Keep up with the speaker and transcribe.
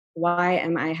why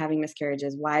am I having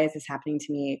miscarriages? Why is this happening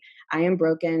to me? I am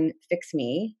broken, fix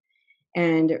me.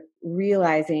 And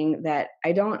realizing that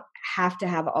I don't have to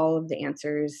have all of the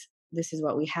answers. This is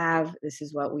what we have. This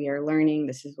is what we are learning.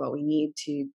 This is what we need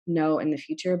to know in the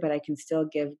future, but I can still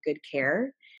give good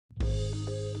care.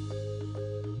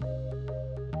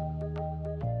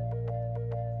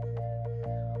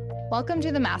 Welcome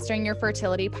to the Mastering Your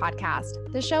Fertility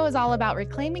podcast. The show is all about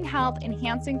reclaiming health,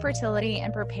 enhancing fertility,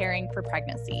 and preparing for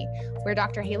pregnancy. We're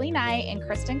Dr. Haley Nye and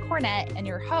Kristen Cornett, and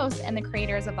your hosts and the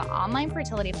creators of the online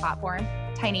fertility platform,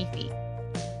 Tiny Feet.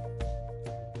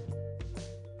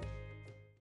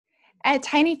 At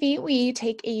Tiny Feet, we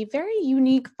take a very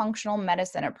unique functional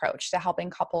medicine approach to helping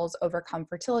couples overcome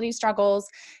fertility struggles,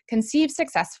 conceive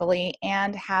successfully,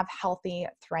 and have healthy,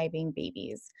 thriving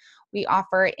babies. We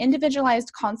offer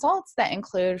individualized consults that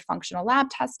include functional lab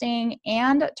testing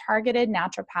and targeted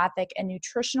naturopathic and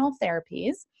nutritional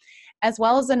therapies, as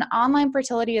well as an online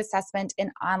fertility assessment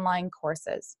and online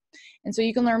courses. And so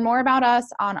you can learn more about us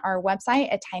on our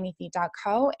website at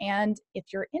tinyfeet.co. And if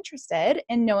you're interested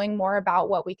in knowing more about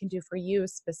what we can do for you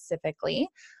specifically,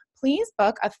 please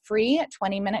book a free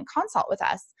 20-minute consult with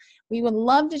us. We would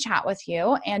love to chat with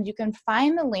you, and you can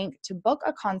find the link to book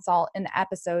a consult in the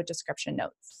episode description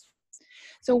notes.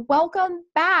 So welcome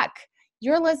back.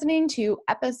 You're listening to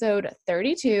episode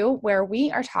 32, where we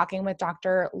are talking with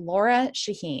Dr. Laura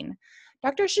Shaheen.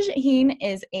 Dr. Shaheen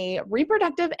is a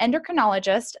reproductive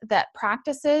endocrinologist that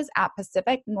practices at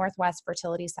Pacific Northwest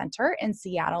Fertility Center in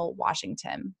Seattle,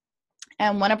 Washington.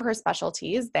 And one of her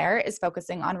specialties there is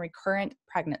focusing on recurrent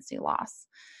pregnancy loss.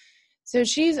 So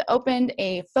she's opened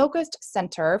a focused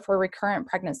center for recurrent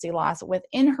pregnancy loss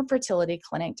within her fertility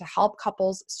clinic to help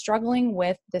couples struggling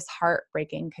with this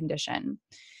heartbreaking condition.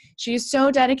 She's so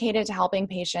dedicated to helping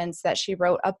patients that she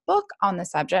wrote a book on the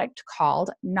subject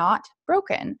called Not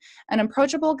Broken, an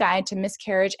approachable guide to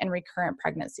miscarriage and recurrent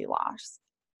pregnancy loss.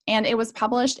 And it was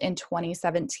published in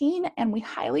 2017, and we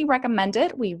highly recommend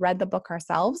it. We read the book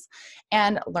ourselves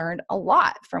and learned a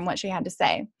lot from what she had to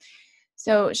say.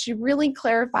 So she really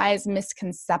clarifies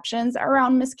misconceptions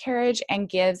around miscarriage and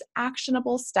gives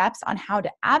actionable steps on how to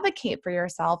advocate for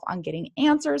yourself on getting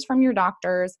answers from your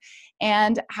doctors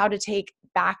and how to take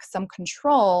back some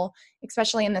control,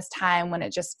 especially in this time when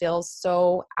it just feels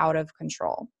so out of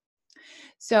control.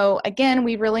 So again,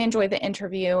 we really enjoyed the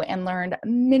interview and learned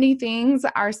many things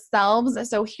ourselves.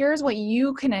 So here's what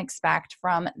you can expect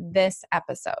from this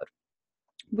episode.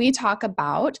 We talk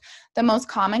about the most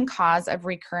common cause of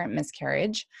recurrent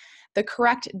miscarriage, the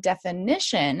correct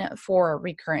definition for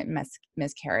recurrent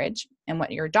miscarriage, and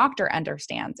what your doctor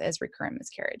understands as recurrent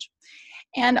miscarriage,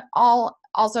 and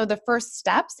also the first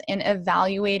steps in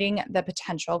evaluating the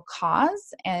potential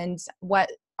cause and what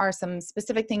are some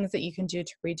specific things that you can do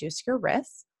to reduce your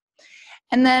risk.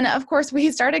 And then, of course, we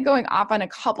started going off on a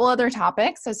couple other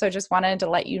topics. So just wanted to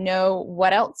let you know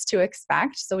what else to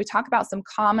expect. So we talk about some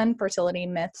common fertility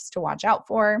myths to watch out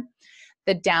for,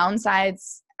 the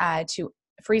downsides to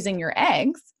freezing your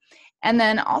eggs, and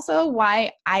then also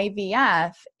why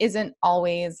IVF isn't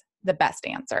always the best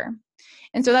answer.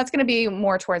 And so that's going to be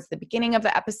more towards the beginning of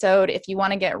the episode. If you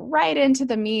want to get right into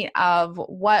the meat of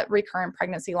what recurrent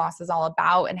pregnancy loss is all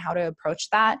about and how to approach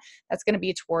that, that's going to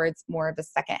be towards more of the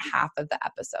second half of the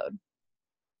episode.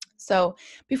 So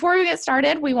before we get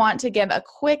started, we want to give a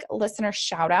quick listener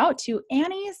shout out to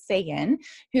Annie Sagan,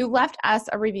 who left us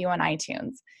a review on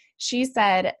iTunes. She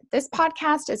said, "This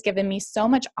podcast has given me so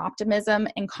much optimism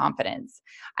and confidence.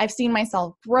 I've seen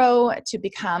myself grow to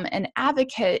become an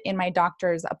advocate in my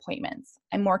doctor's appointments.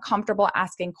 I'm more comfortable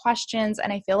asking questions,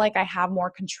 and I feel like I have more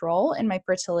control in my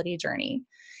fertility journey.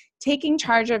 Taking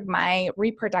charge of my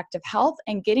reproductive health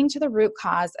and getting to the root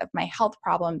cause of my health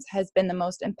problems has been the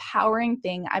most empowering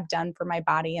thing I've done for my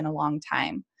body in a long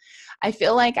time. I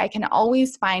feel like I can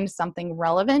always find something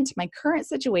relevant to my current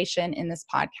situation in this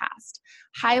podcast.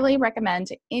 Highly recommend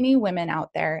to any women out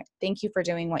there. Thank you for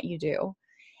doing what you do."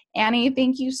 Annie,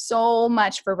 thank you so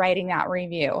much for writing that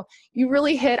review. You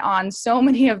really hit on so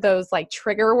many of those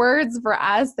trigger words for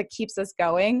us that keeps us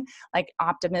going, like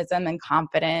optimism and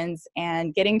confidence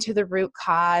and getting to the root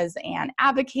cause and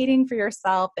advocating for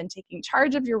yourself and taking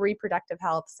charge of your reproductive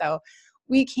health. So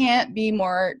we can't be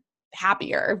more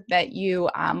happier that you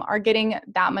are getting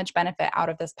that much benefit out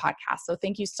of this podcast. So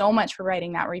thank you so much for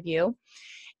writing that review.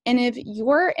 And if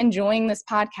you're enjoying this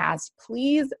podcast,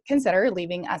 please consider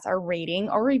leaving us a rating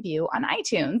or review on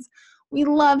iTunes. We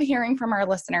love hearing from our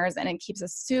listeners, and it keeps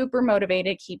us super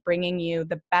motivated to keep bringing you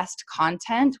the best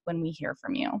content when we hear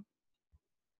from you.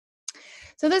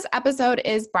 So this episode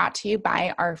is brought to you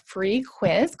by our free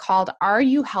quiz called Are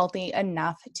You Healthy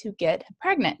Enough to Get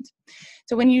Pregnant?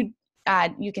 So when you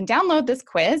can download this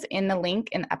quiz in the link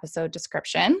in the episode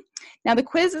description. Now, the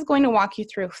quiz is going to walk you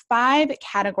through 5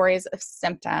 categories of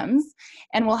symptoms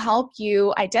and will help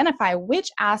you identify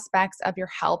which aspects of your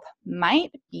health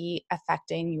might be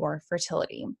affecting your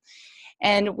fertility.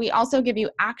 And we also give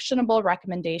you actionable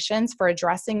recommendations for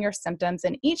addressing your symptoms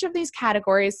in each of these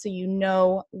categories so you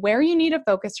know where you need to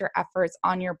focus your efforts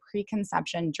on your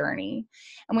preconception journey.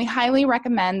 And we highly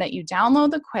recommend that you download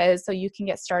the quiz so you can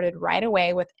get started right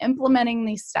away with implementing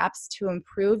these steps to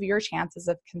improve your chances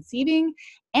of conceiving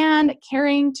and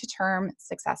carrying to term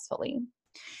successfully.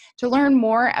 To learn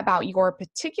more about your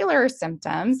particular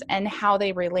symptoms and how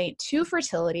they relate to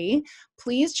fertility,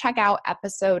 please check out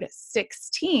episode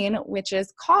 16, which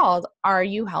is called Are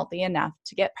You Healthy Enough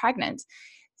to Get Pregnant?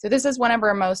 So this is one of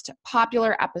our most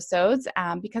popular episodes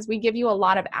because we give you a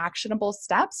lot of actionable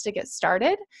steps to get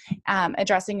started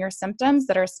addressing your symptoms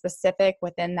that are specific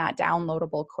within that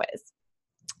downloadable quiz.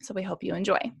 So we hope you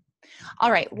enjoy.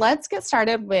 All right, let's get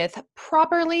started with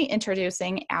properly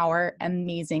introducing our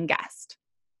amazing guest.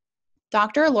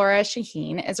 Dr. Laura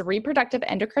Shaheen is a reproductive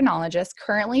endocrinologist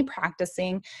currently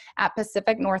practicing at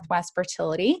Pacific Northwest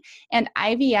Fertility and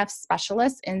IVF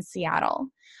specialist in Seattle.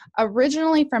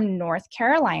 Originally from North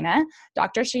Carolina,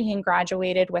 Dr. Shaheen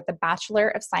graduated with a Bachelor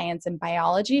of Science in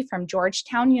Biology from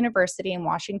Georgetown University in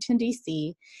Washington,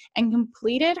 D.C., and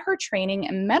completed her training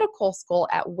in medical school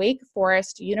at Wake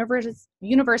Forest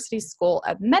University School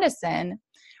of Medicine,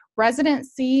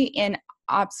 residency in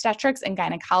obstetrics and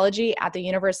gynecology at the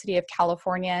University of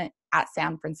California at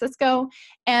San Francisco,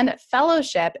 and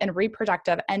fellowship in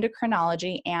reproductive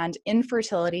endocrinology and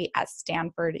infertility at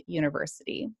Stanford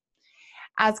University.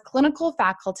 As clinical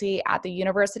faculty at the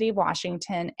University of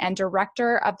Washington and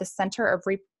director of the Center of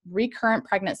Recurrent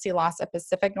Pregnancy Loss at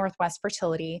Pacific Northwest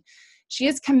Fertility, she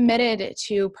is committed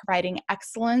to providing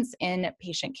excellence in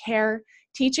patient care,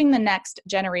 teaching the next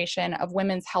generation of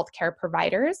women's healthcare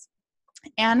providers,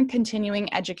 and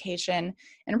continuing education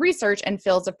and research in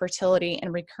fields of fertility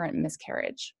and recurrent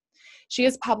miscarriage. She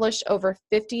has published over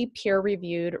 50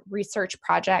 peer-reviewed research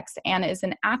projects and is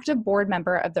an active board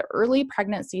member of the Early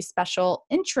Pregnancy Special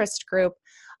Interest Group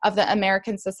of the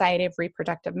American Society of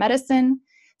Reproductive Medicine,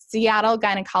 Seattle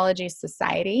Gynecology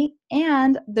Society,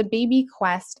 and the Baby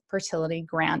Quest Fertility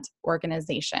Grant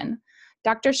Organization.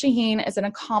 Dr. Shaheen is an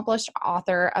accomplished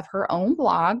author of her own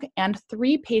blog and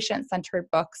 3 patient-centered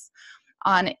books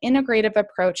on integrative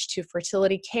approach to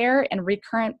fertility care and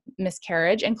recurrent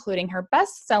miscarriage, including her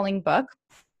best-selling book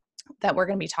that we're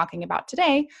going to be talking about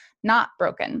today, Not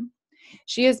Broken.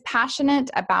 She is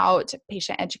passionate about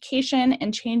patient education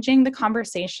and changing the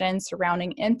conversation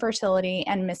surrounding infertility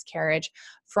and miscarriage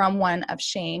from one of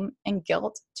shame and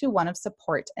guilt to one of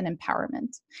support and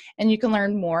empowerment. And you can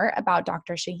learn more about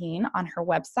Dr. Shaheen on her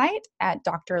website at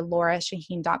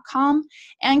drlaurashaheen.com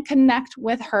and connect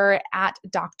with her at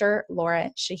Dr. Laura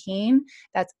Shaheen.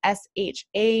 That's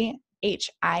SHAHINE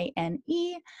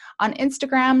on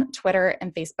Instagram, Twitter,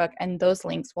 and Facebook. And those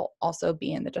links will also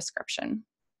be in the description.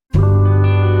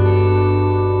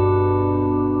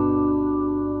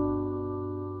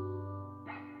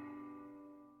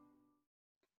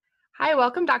 Hi,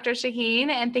 welcome, Dr. Shaheen,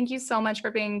 and thank you so much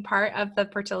for being part of the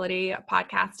fertility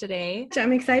podcast today.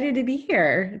 I'm excited to be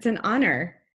here. It's an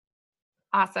honor.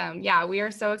 Awesome. Yeah, we are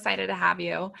so excited to have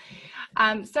you.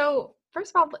 So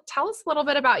first of all, tell us a little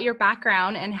bit about your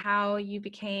background and how you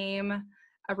became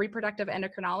a reproductive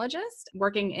endocrinologist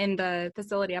working in the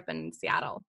facility up in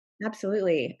Seattle.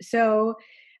 Absolutely. So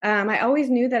I always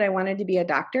knew that I wanted to be a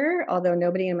doctor, although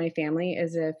nobody in my family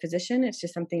is a physician. It's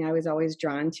just something I was always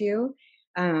drawn to.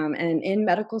 And in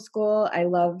medical school, I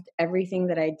loved everything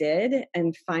that I did.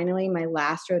 And finally, my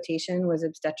last rotation was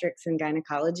obstetrics and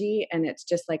gynecology. And it's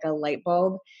just like a light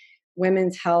bulb.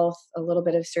 Women's health, a little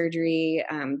bit of surgery,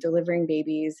 delivering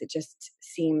babies. It just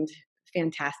seemed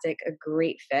fantastic, a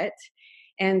great fit.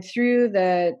 And through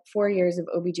the 4 years of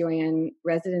OB/GYN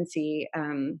residency,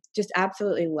 just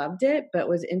absolutely loved it, but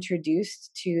was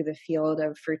introduced to the field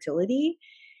of fertility.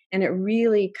 And it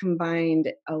really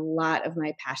combined a lot of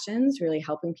my passions, really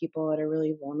helping people at a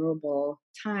really vulnerable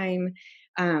time.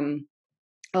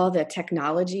 All the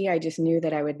technology, I just knew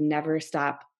that I would never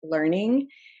stop learning.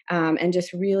 And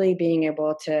just really being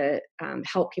able to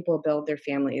help people build their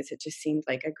families. It just seemed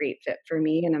like a great fit for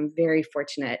me. And I'm very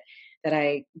fortunate that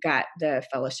I got the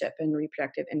fellowship in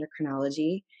reproductive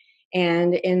endocrinology.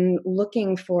 And in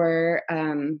looking for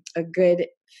a good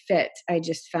fit, I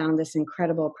just found this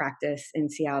incredible practice in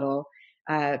Seattle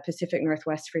Pacific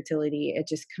Northwest Fertility. It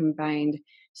just combined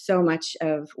so much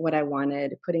of what I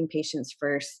wanted, putting patients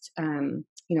first.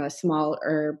 A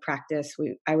smaller practice.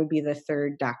 I would be the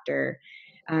third doctor.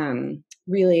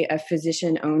 Really a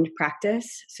physician-owned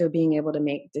practice. So being able to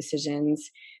make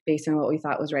decisions based on what we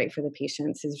thought was right for the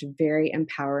patients is very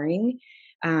empowering.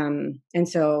 And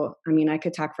so, I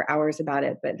could talk for hours about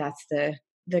it, but that's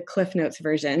the Cliff Notes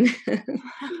version.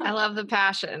 I love the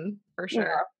passion for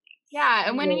sure. Yeah.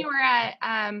 And when you were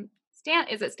at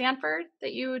is it Stanford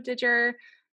that you did your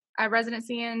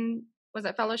residency in? Was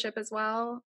it fellowship as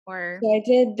well? Or So I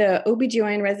did the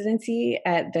OBGYN residency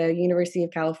at the University of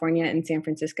California in San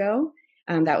Francisco.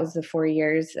 That was the 4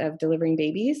 years of delivering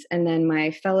babies. And then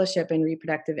my fellowship in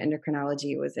reproductive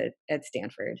endocrinology was at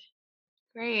Stanford.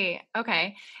 Great.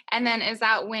 Okay. And then is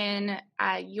that when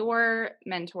your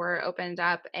mentor opened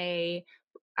up a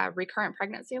recurrent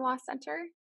pregnancy loss center?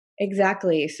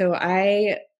 Exactly. So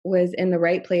I was in the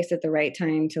right place at the right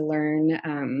time to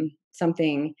learn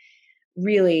something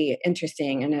really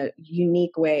interesting and a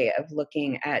unique way of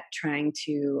looking at trying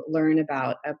to learn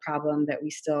about a problem that we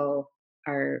still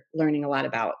are learning a lot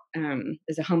about,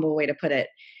 is a humble way to put it.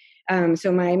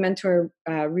 So my mentor,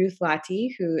 Ruth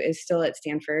Lottie, who is still at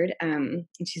Stanford, and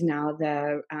she's now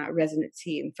the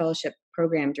residency and fellowship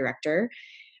program director.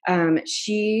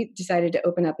 She decided to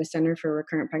open up a center for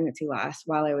recurrent pregnancy loss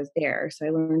while I was there. So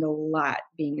I learned a lot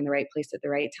being in the right place at the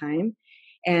right time.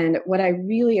 And what I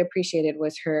really appreciated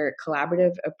was her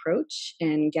collaborative approach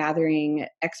in gathering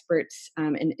experts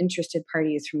and interested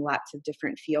parties from lots of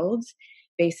different fields,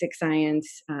 basic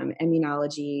science,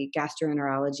 immunology,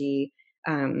 gastroenterology,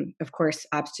 of course,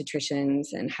 obstetricians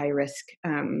and high risk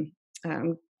um,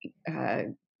 uh,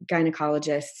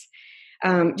 gynecologists,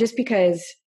 just because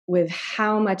with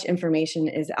how much information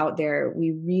is out there,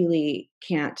 we really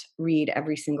can't read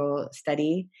every single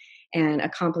study. And a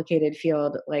complicated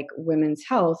field like women's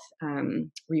health,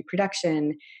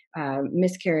 reproduction,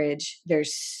 miscarriage,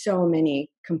 there's so many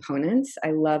components.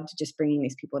 I loved just bringing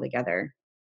these people together.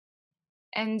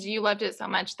 And you loved it so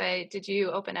much that did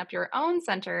you open up your own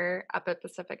center up at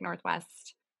Pacific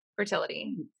Northwest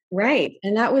Fertility? Right.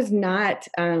 And that was not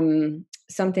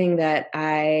something that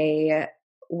I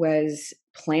was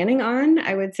planning on,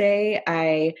 I would say.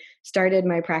 I started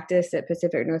my practice at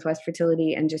Pacific Northwest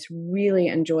Fertility and just really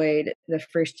enjoyed the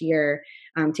first year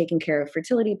taking care of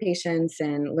fertility patients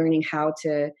and learning how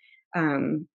to,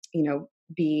 you know,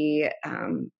 be,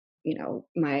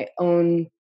 my own,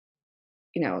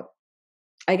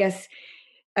 I guess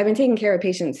I've been taking care of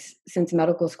patients since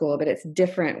medical school, but it's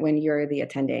different when you're the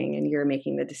attending and you're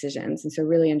making the decisions. And so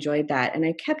really enjoyed that. And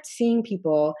I kept seeing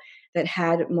people that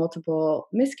had multiple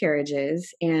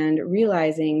miscarriages and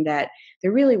realizing that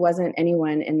there really wasn't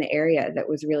anyone in the area that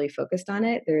was really focused on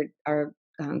it. There are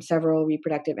several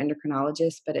reproductive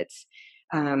endocrinologists, but it's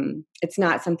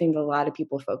not something that a lot of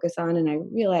people focus on. And I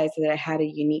realized that I had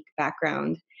a unique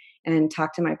background and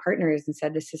talked to my partners and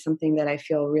said, this is something that I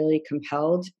feel really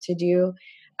compelled to do.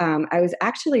 I was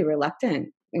actually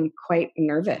reluctant and quite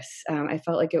nervous. I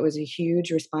felt like it was a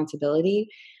huge responsibility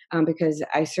because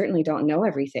I certainly don't know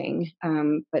everything.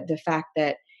 But the fact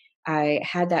that I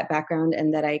had that background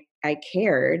and that I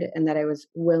cared and that I was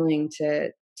willing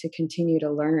to continue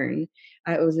to learn,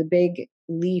 it was a big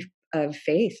leap of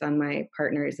faith on my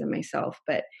partners and myself,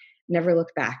 but never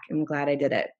looked back. I'm glad I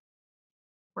did it.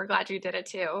 We're glad you did it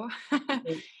too.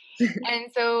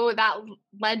 And so that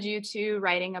led you to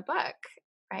writing a book,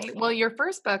 right? Well, your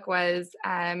first book was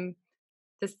setting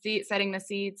the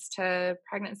seeds to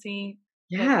pregnancy.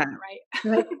 Yeah. Right.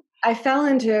 Like, I fell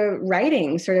into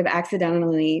writing sort of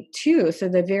accidentally too. So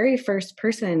the very first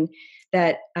person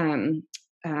that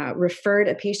referred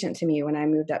a patient to me when I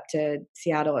moved up to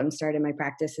Seattle and started my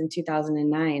practice in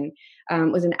 2009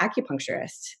 was an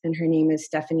acupuncturist, and her name is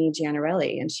Stephanie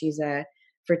Gianarelli, and she's a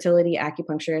fertility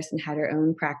acupuncturist and had her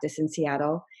own practice in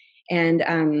Seattle. And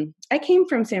I came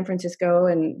from San Francisco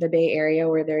and the Bay Area,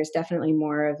 where there's definitely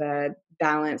more of a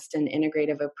balanced and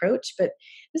integrative approach. But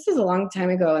this is a long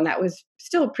time ago, and that was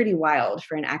still pretty wild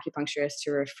for an acupuncturist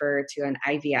to refer to an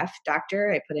IVF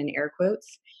doctor. I put in air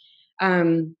quotes.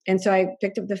 And so I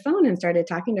picked up the phone and started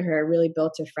talking to her, really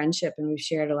built a friendship, and we've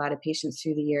shared a lot of patients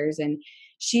through the years. And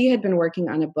she had been working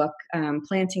on a book,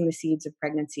 Planting the Seeds of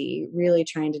Pregnancy, really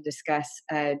trying to discuss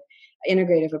an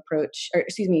integrative approach, or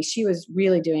excuse me, she was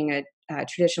really doing a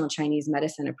traditional Chinese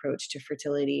medicine approach to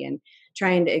fertility and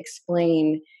trying to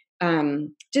explain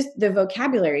just the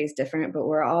vocabulary is different, but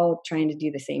we're all trying to do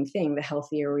the same thing. The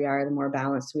healthier we are, the more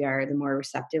balanced we are, the more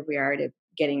receptive we are to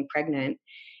getting pregnant,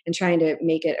 and trying to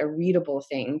make it a readable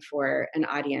thing for an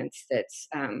audience that's,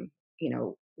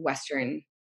 Western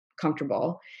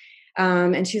comfortable.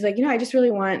 And she's like, I just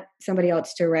really want somebody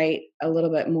else to write a little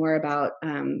bit more about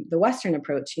the Western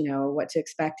approach, what to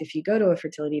expect if you go to a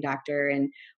fertility doctor,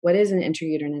 and what is an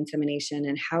intrauterine insemination,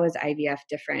 and how is IVF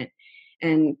different.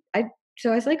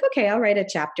 So I was like, okay, I'll write a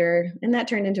chapter. And that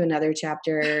turned into another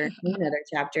chapter, another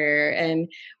chapter. And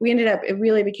it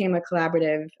really became a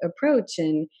collaborative approach.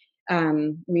 And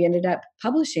we ended up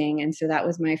publishing. And so that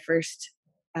was my first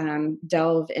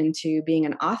delve into being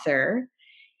an author.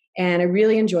 And I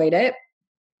really enjoyed it.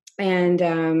 And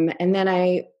then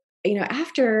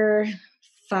after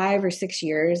 5 or 6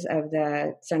 years of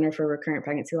the Center for Recurrent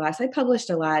Pregnancy Loss, I published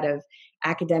a lot of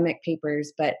academic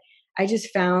papers, but I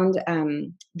just found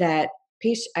that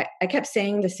I kept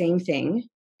saying the same thing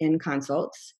in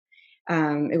consults.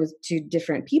 It was to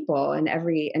different people, and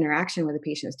every interaction with the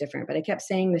patient is different, but I kept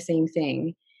saying the same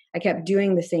thing. I kept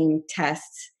doing the same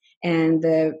tests, and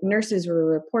the nurses were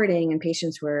reporting and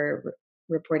patients were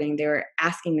reporting, they were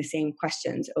asking the same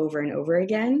questions over and over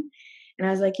again. And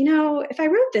I was like, if I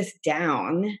wrote this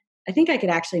down, I think I could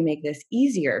actually make this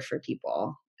easier for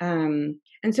people. And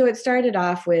so it started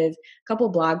off with a couple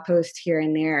blog posts here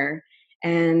and there.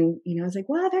 And, I was like,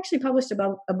 well, I've actually published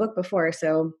a book before.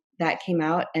 So that came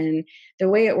out. And the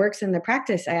way it works in the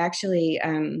practice, I actually,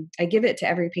 I give it to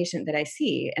every patient that I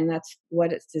see. And that's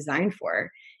what it's designed for.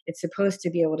 It's supposed to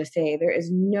be able to say, there is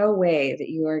no way that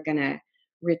you are going to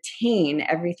retain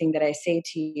everything that I say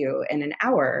to you in an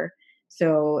hour.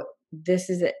 So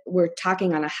we're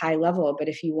talking on a high level, but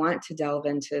if you want to delve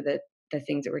into the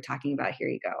things that we're talking about, here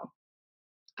you go.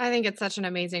 I think it's such an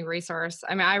amazing resource.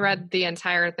 I mean, I read the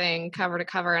entire thing cover to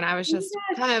cover, and I was just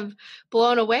kind of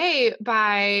blown away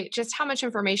by just how much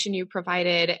information you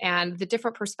provided and the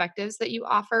different perspectives that you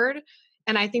offered.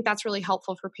 And I think that's really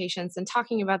helpful for patients, and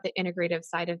talking about the integrative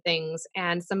side of things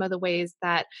and some of the ways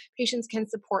that patients can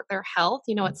support their health.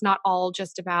 It's not all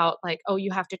just about like, oh,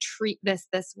 you have to treat this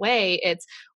way. It's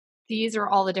these are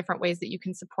all the different ways that you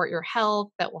can support your health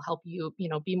that will help you,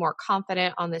 be more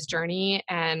confident on this journey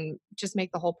and just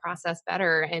make the whole process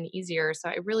better and easier. So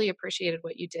I really appreciated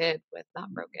what you did with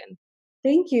Not Broken.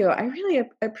 Thank you. I really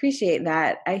appreciate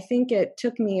that. I think it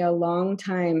took me a long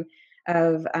time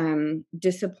of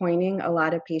disappointing a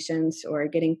lot of patients, or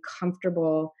getting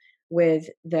comfortable with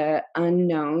the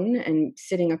unknown, and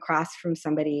sitting across from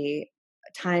somebody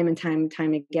time and time and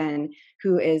time again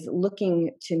who is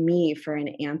looking to me for an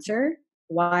answer.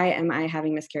 Why am I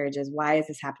having miscarriages? Why is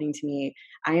this happening to me?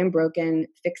 I am broken,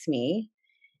 fix me.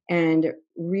 And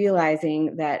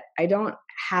realizing that I don't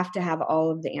have to have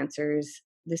all of the answers.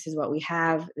 This is what we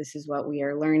have. This is what we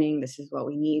are learning. This is what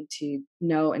we need to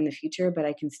know in the future, but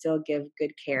I can still give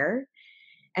good care.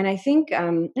 And I think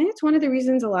it's one of the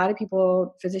reasons a lot of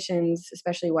people, physicians,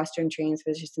 especially Western trained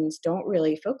physicians, don't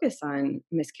really focus on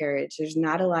miscarriage. There's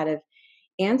not a lot of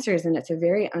answers, and it's a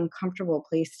very uncomfortable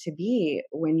place to be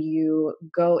when you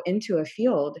go into a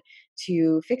field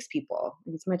to fix people.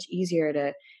 It's much easier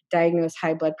to diagnose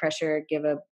high blood pressure, give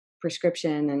a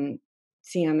prescription, and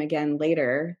see them again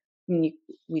later. I mean,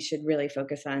 we should really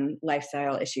focus on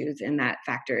lifestyle issues in that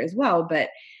factor as well.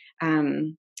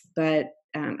 Um, but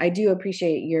I do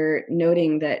appreciate your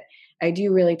noting that I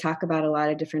do really talk about a lot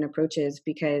of different approaches,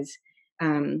 because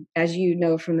as you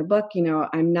know from the book,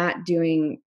 I'm not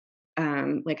doing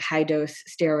like high dose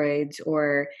steroids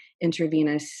or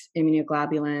intravenous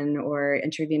immunoglobulin or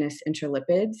intravenous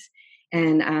intralipids.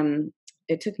 And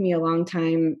it took me a long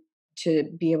time to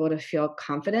be able to feel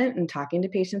confident in talking to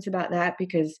patients about that,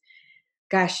 because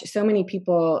gosh, so many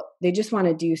people, they just want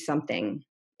to do something,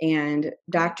 and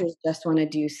doctors just want to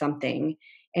do something.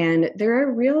 And there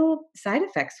are real side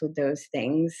effects with those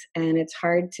things. And it's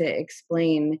hard to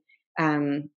explain.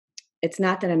 Um, it's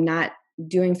not that I'm not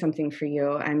doing something for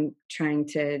you. I'm trying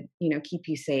to, keep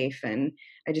you safe. And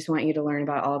I just want you to learn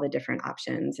about all the different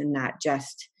options, and not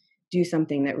just do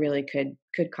something that really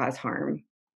could cause harm.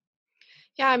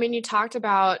 Yeah, I mean, you talked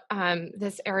about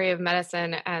this area of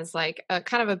medicine as like a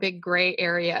kind of a big gray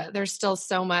area. There's still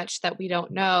so much that we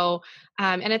don't know.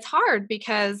 And it's hard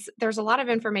because there's a lot of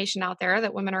information out there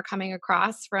that women are coming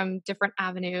across from different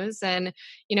avenues. And,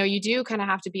 you do kind of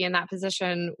have to be in that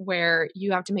position where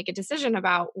you have to make a decision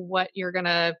about what you're going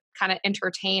to kind of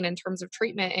entertain in terms of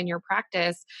treatment in your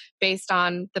practice based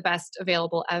on the best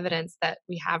available evidence that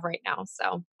we have right now.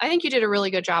 So I think you did a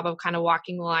really good job of kind of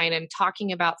walking the line and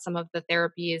talking about some of the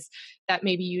therapies that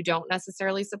maybe you don't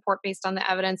necessarily support based on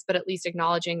the evidence, but at least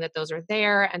acknowledging that those are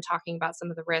there and talking about some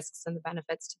of the risks and the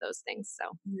benefits to those things.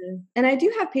 So, And I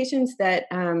do have patients that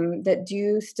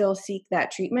do still seek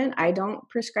that treatment. I don't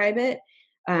prescribe it,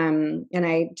 and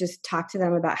I just talk to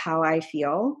them about how I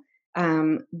feel.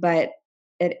 But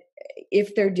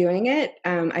if they're doing it,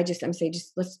 I'm saying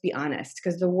just let's be honest,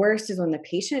 because the worst is when the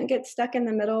patient gets stuck in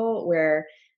the middle where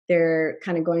they're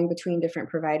kind of going between different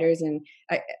providers and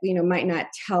might not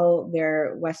tell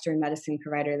their Western medicine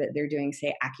provider that they're doing,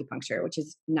 say, acupuncture, which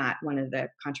is not one of the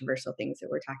controversial things that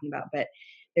we're talking about, but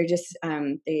they're just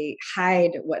they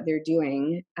hide what they're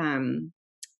doing, and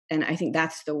I think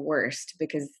that's the worst,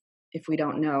 because if we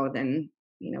don't know, then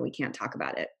we can't talk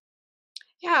about it.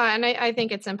 Yeah, and I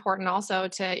think it's important also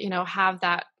to, have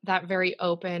that very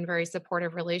open, very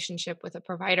supportive relationship with a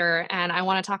provider. And I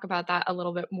want to talk about that a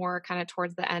little bit more kind of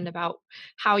towards the end about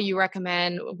how you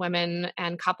recommend women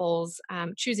and couples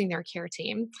choosing their care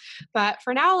team. But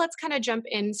for now, let's kind of jump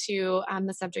into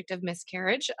the subject of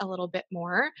miscarriage a little bit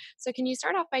more. So can you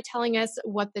start off by telling us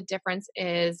what the difference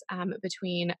is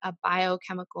between a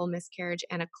biochemical miscarriage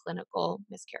and a clinical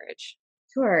miscarriage?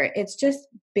 Sure. It's just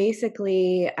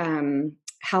basically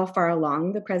how far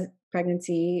along the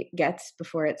pregnancy gets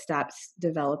before it stops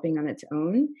developing on its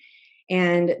own.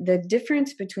 And the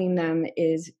difference between them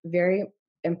is very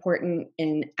important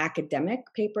in academic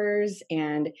papers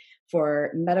and for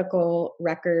medical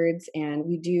records. And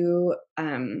we do,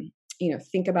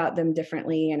 think about them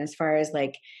differently. And as far as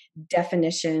like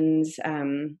definitions,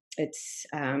 it's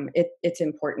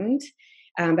important.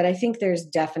 But I think there's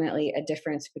definitely a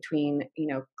difference between,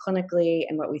 clinically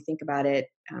and what we think about it,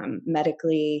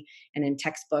 medically and in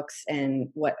textbooks, and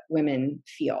what women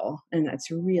feel. And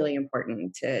that's really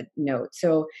important to note.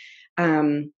 So,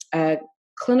 a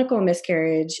clinical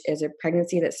miscarriage is a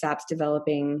pregnancy that stops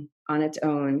developing on its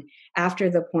own after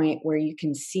the point where you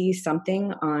can see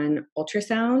something on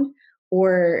ultrasound,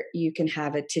 or you can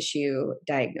have a tissue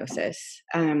diagnosis.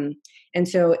 And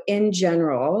so, in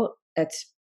general, that's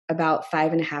about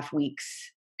 5.5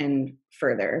 weeks and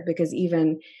further, because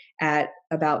even at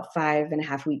about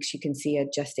 5.5 weeks, you can see a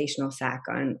gestational sac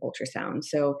on ultrasound.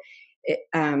 So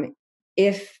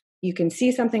if you can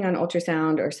see something on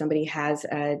ultrasound, or somebody has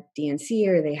a DNC,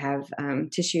 or they have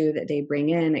tissue that they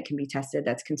bring in, it can be tested.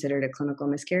 That's considered a clinical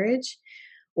miscarriage.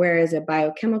 Whereas a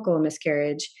biochemical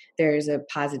miscarriage, there's a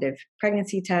positive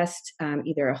pregnancy test,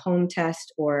 either a home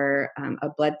test or a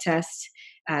blood test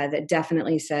that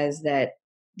definitely says that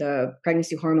the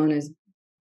pregnancy hormone is,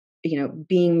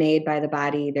 being made by the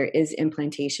body. There is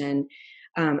implantation,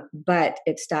 but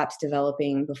it stops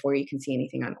developing before you can see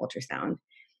anything on ultrasound.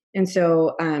 And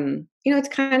so, it's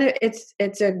kind of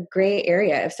it's a gray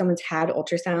area. If someone's had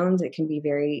ultrasounds, it can be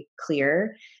very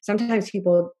clear. Sometimes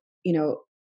people,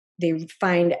 they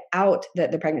find out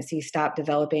that the pregnancy stopped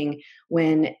developing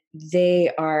when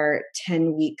they are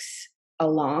 10 weeks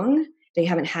along. They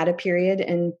haven't had a period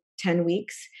in 10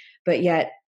 weeks, but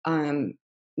yet, and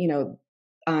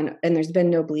there's been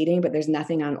no bleeding, but there's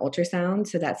nothing on ultrasound.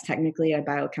 So that's technically a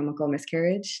biochemical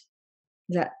miscarriage.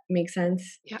 Does that make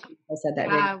sense? Yeah. I said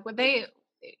that very.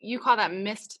 You call that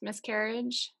missed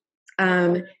miscarriage?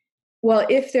 Well,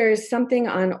 if there's something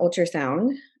on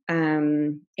ultrasound,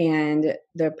 and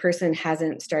the person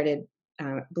hasn't started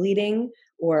bleeding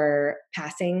or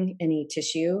passing any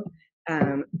tissue,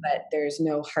 but there's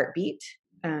no heartbeat,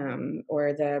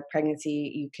 or the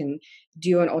pregnancy, you can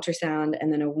do an ultrasound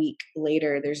and then a week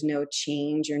later there's no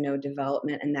change or no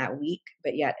development in that week,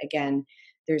 but yet again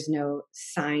there's no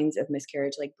signs of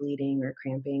miscarriage like bleeding or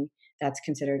cramping, that's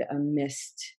considered a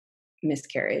missed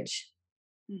miscarriage.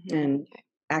 Mm-hmm. And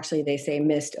actually they say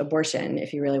missed abortion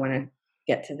if you really want to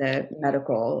get to the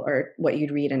medical, or what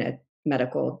you'd read in a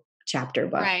medical chapter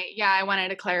book. Right. Yeah. I wanted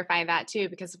to clarify that too,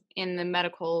 because in the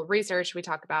medical research, we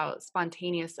talk about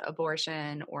spontaneous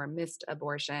abortion or missed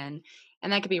abortion,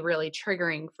 and that could be really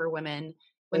triggering for women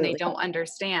when they don't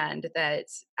understand that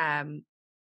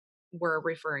we're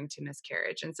referring to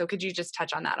miscarriage. And so could you just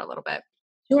touch on that a little bit?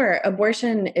 Sure.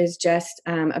 Abortion is just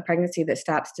a pregnancy that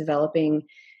stops developing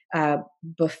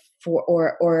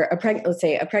before, or let's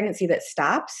say a pregnancy that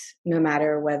stops, no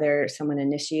matter whether someone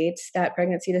initiates that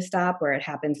pregnancy to stop or it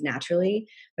happens naturally,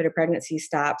 but a pregnancy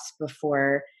stops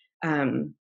before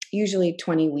usually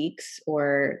 20 weeks,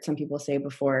 or some people say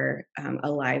before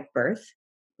a live birth.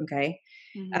 Okay.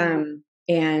 Mm-hmm.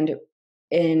 And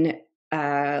in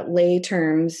lay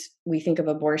terms, we think of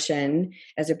abortion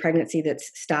as a pregnancy that's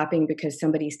stopping because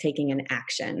somebody's taking an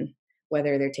action,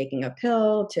 whether they're taking a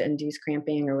pill to induce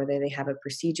cramping, or whether they have a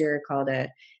procedure called a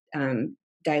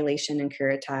dilation and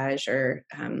curettage, or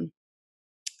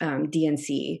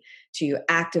DNC, to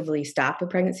actively stop the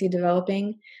pregnancy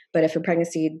developing. But if a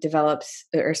pregnancy develops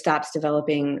or stops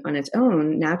developing on its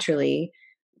own naturally,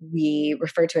 we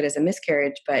refer to it as a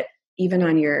miscarriage. But even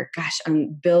on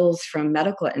on bills from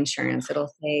medical insurance,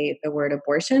 it'll say the word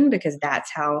abortion, because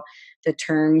that's how the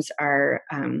terms are,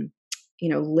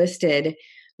 listed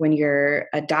when you're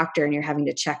a doctor and you're having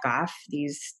to check off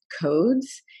these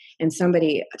codes, and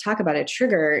somebody talk about a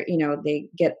trigger, they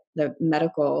get the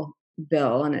medical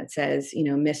bill and it says,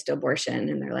 missed abortion.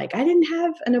 And they're like, I didn't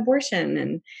have an abortion.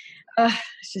 And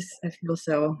it's just, I feel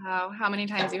so. Wow, how many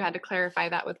times you had to clarify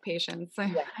that with patients,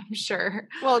 Yeah. I'm sure.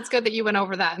 Well, it's good that you went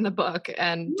over that in the book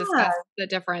and Yeah. discussed the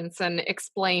difference and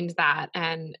explained that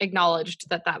and acknowledged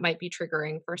that that might be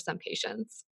triggering for some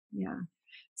patients. Yeah.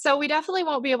 So we definitely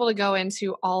won't be able to go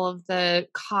into all of the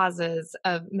causes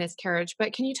of miscarriage,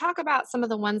 but can you talk about some of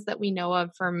the ones that we know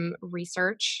of from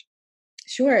research?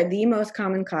 Sure. The most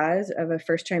common cause of a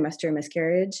first trimester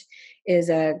miscarriage is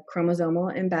a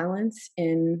chromosomal imbalance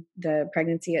in the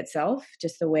pregnancy itself,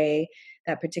 just the way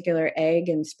that particular egg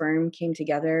and sperm came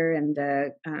together, and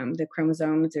the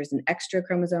chromosomes. There's an extra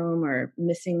chromosome or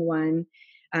missing one.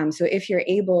 So if you're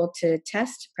able to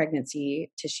test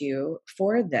pregnancy tissue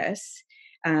for this,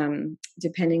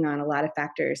 depending on a lot of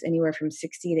factors, anywhere from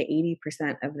 60 to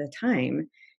 80% of the time,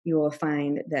 you will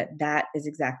find that that is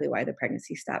exactly why the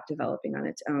pregnancy stopped developing on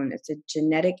its own. It's a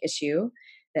genetic issue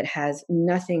that has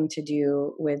nothing to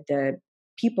do with the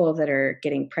people that are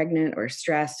getting pregnant or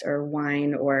stress or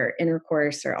wine or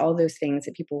intercourse or all those things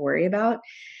that people worry about.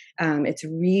 It's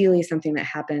really something that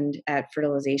happened at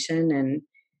fertilization.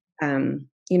 And,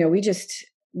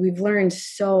 we've learned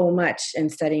so much in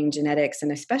studying genetics,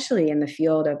 and especially in the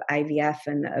field of IVF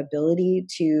and the ability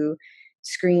to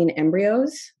screen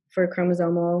embryos for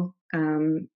chromosomal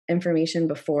information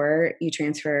before you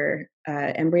transfer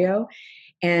embryo.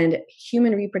 And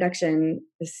human reproduction,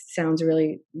 this sounds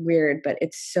really weird, but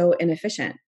it's so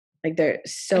inefficient. Like, there are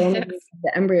so many of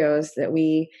the embryos that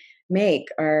we make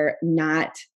are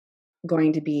not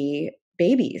going to be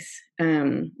babies,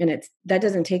 and that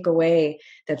doesn't take away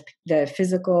the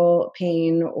physical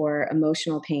pain or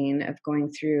emotional pain of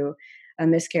going through a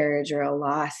miscarriage or a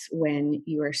loss when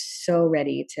you are so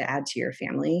ready to add to your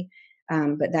family.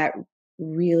 But that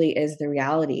really is the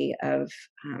reality of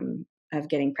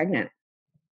getting pregnant.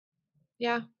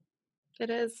 Yeah, it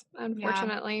is, Yeah.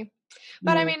 unfortunately.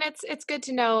 But I Yeah. mean, it's good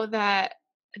to know that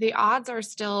the odds are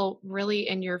still really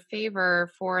in your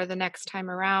favor for the next time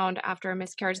around after a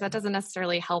miscarriage. That doesn't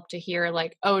necessarily help to hear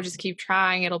like, oh, just keep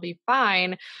trying, it'll be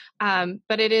fine.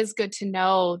 But it is good to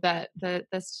know that the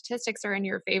statistics are in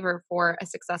your favor for a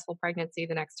successful pregnancy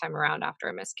the next time around after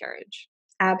a miscarriage.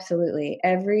 Absolutely.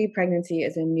 Every pregnancy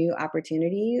is a new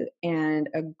opportunity and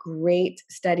a great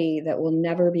study that will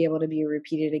never be able to be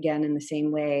repeated again in the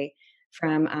same way,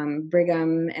 from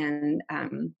Brigham, and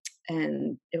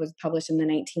it was published in the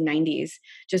 1990s.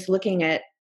 Just looking at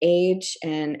age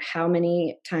and how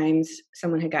many times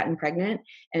someone had gotten pregnant,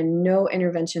 and no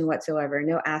intervention whatsoever,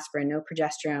 no aspirin, no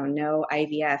progesterone, no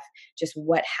IVF, just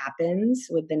what happens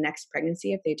with the next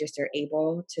pregnancy if they just are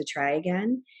able to try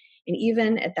again. And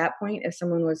even at that point, if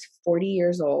someone was 40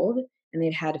 years old and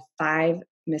they'd had 5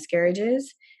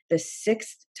 miscarriages, the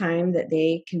 6th time that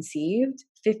they conceived,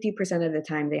 50% of the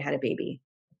time they had a baby.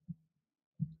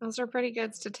 Those are pretty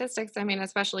good statistics. I mean,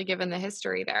 especially given the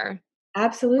history there.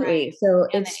 Absolutely. Right. So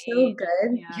And the it's so age.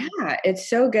 good. Yeah. Yeah, it's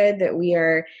so good that we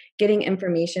are getting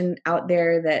information out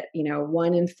there that,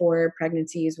 1 in 4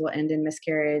 pregnancies will end in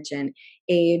miscarriage, and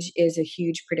age is a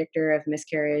huge predictor of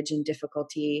miscarriage and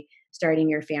difficulty starting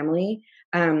your family.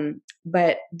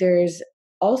 But there's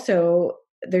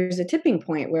a tipping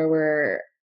point where we're,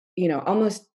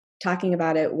 almost talking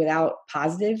about it without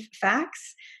positive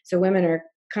facts. So women are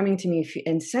coming to me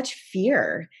in such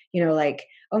fear, like,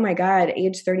 oh my God,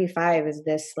 age 35 is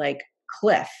this like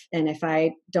cliff. And if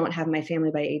I don't have my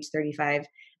family by age 35,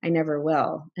 I never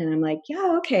will. And I'm like,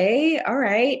 yeah, okay, all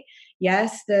right.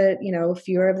 Yes,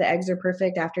 fewer of the eggs are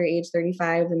perfect after age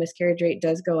 35. The miscarriage rate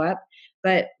does go up,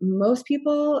 but most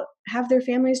people have their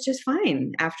families just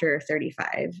fine after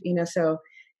 35, so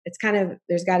it's kind of,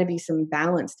 there's got to be some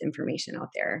balanced information out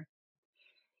there.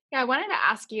 Yeah, I wanted to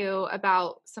ask you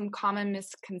about some common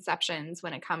misconceptions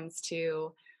when it comes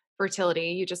to fertility.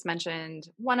 You just mentioned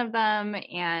one of them,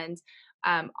 and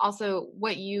also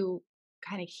what you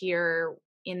kind of hear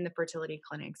in the fertility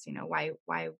clinics. Why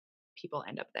people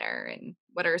end up there, and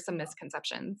what are some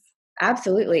misconceptions?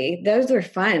 Absolutely. Those are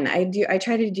fun. I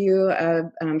try to do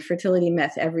a fertility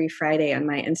myth every Friday on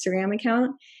my Instagram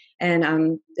account.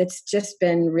 And it's just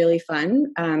been really fun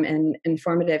and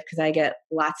informative, because I get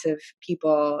lots of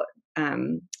people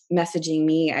messaging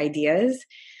me ideas.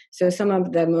 So some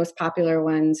of the most popular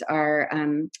ones are,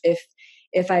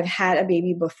 if I've had a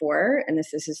baby before, and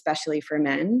this is especially for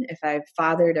men, if I've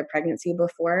fathered a pregnancy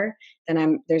before,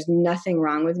 then there's nothing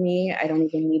wrong with me. I don't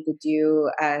even need to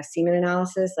do a semen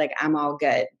analysis. Like, I'm all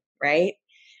good, right?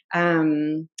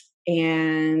 And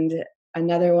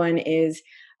another one is,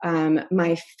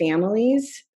 My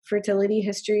family's fertility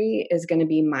history is going to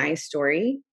be my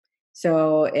story.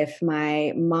 So if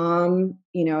my mom,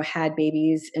 had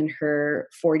babies in her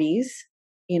 40s,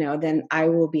 then I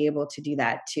will be able to do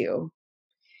that too.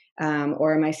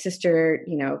 Or my sister,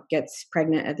 gets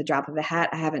pregnant at the drop of a hat.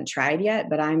 I haven't tried yet,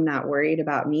 but I'm not worried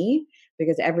about me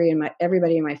because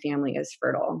everybody in my family is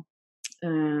fertile.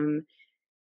 Um,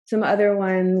 some other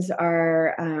ones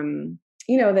are,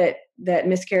 that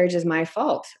miscarriage is my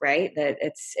fault, right? That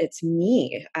it's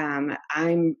me.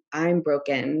 I'm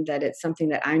broken. That it's something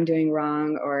that I'm doing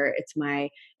wrong, or it's my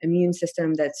immune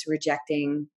system that's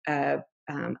rejecting a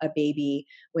baby.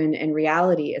 When in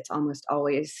reality, it's almost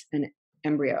always an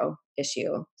embryo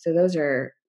issue. So those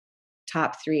are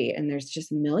top three, and there's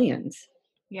just millions.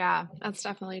 Yeah, that's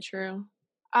definitely true.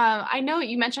 I know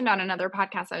you mentioned on another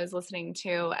podcast I was listening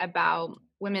to about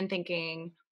women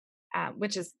thinking,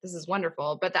 this is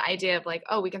wonderful, but the idea of like,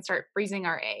 oh, we can start freezing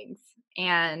our eggs.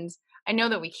 And I know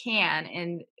that we can.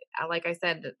 And like I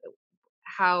said,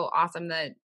 how awesome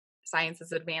that science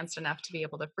is advanced enough to be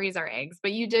able to freeze our eggs.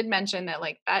 But you did mention that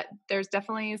like that there's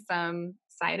definitely some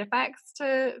side effects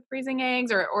to freezing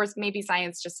eggs, or maybe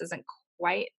science just isn't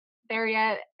quite there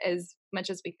yet as much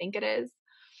as we think it is.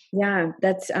 Yeah,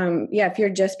 that's if you're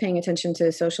just paying attention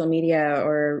to social media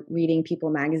or reading People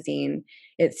magazine,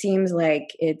 it seems like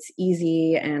it's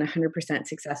easy and 100%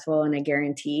 successful and a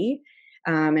guarantee.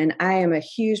 And I am a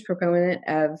huge proponent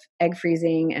of egg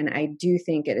freezing, and I do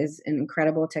think it is an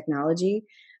incredible technology.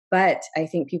 But I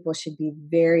think people should be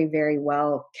very, very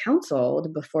well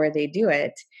counseled before they do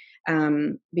it,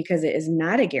 because it is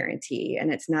not a guarantee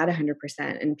and it's not 100%.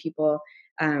 And people,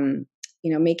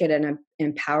 make it an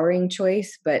empowering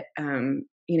choice, but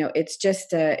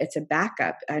it's a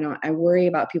backup. I worry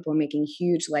about people making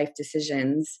huge life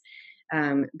decisions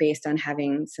based on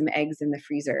having some eggs in the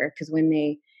freezer, because when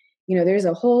they, there's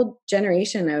a whole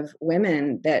generation of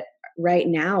women that right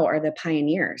now are the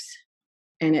pioneers,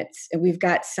 and we've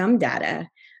got some data,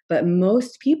 but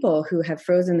most people who have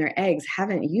frozen their eggs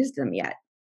haven't used them yet.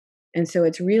 And so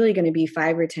it's really going to be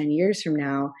 5 or 10 years from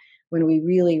now when we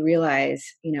really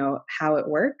realize, how it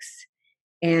works.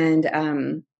 And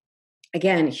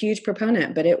again, huge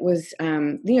proponent, but it was,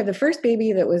 the first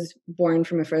baby that was born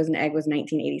from a frozen egg was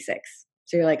 1986.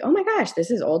 So you're like, oh my gosh,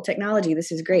 this is old technology.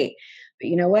 This is great. But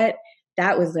you know what?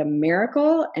 That was a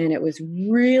miracle. And it was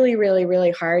really, really,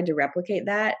 really hard to replicate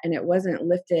that. And it wasn't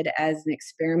lifted as an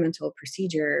experimental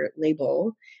procedure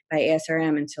label by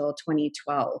ASRM until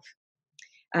 2012.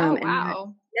 Oh, And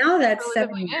wow. now that's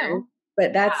Relatively 7 years, new.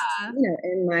 but that's, Yeah.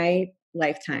 in my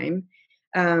lifetime.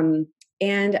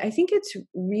 And I think it's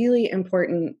really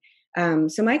important.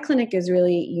 So my clinic is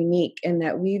really unique in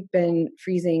that we've been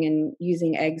freezing and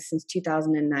using eggs since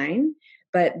 2009,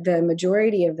 but the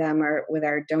majority of them are with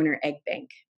our donor egg bank.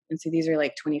 And so these are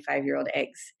like 25-year-old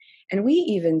eggs. And we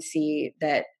even see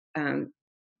that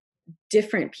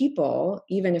different people,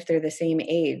 even if they're the same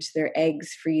age, their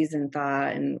eggs freeze and thaw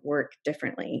and work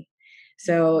differently.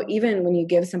 So even when you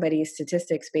give somebody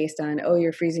statistics based on, oh,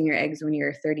 you're freezing your eggs when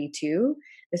you're 32,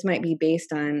 this might be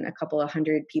based on a couple of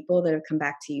hundred people that have come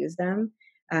back to use them.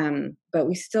 But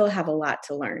we still have a lot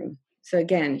to learn. So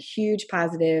again, huge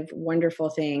positive, wonderful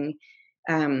thing.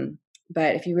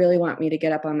 But if you really want me to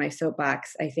get up on my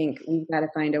soapbox, I think we've got to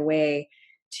find a way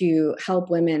to help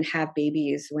women have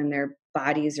babies when their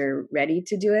bodies are ready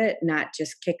to do it, not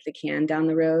just kick the can down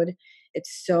the road.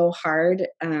 It's so hard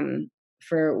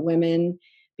for women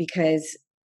because,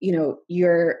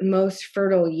 your most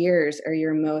fertile years are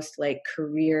your most like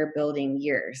career building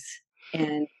years.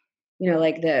 And,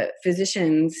 like the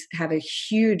physicians have a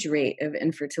huge rate of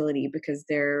infertility because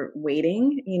they're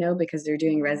waiting, because they're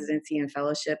doing residency and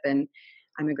fellowship. And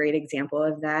I'm a great example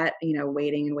of that,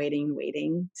 waiting and waiting and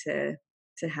waiting to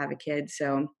have a kid.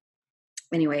 So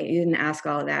anyway, you didn't ask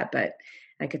all of that, but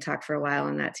I could talk for a while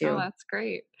on that Oh, too. that's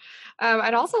great.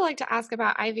 I'd also like to ask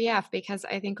about IVF because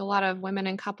I think a lot of women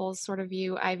and couples sort of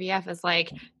view IVF as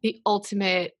like the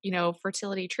ultimate,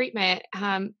 fertility treatment,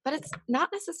 but it's not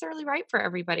necessarily right for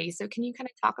everybody. So, can you kind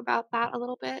of talk about that a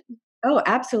little bit? Oh,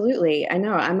 absolutely. I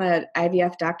know. I'm a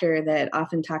IVF doctor that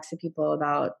often talks to people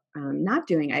about not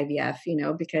doing IVF,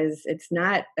 because it's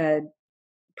not a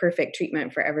perfect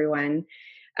treatment for everyone.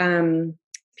 Um,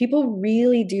 People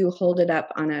really do hold it up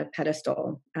on a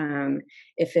pedestal.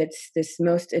 If it's this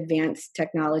most advanced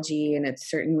technology and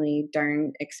it's certainly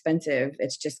darn expensive,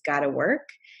 it's just got to work.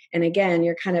 And again,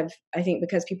 you're kind of, I think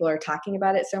because people are talking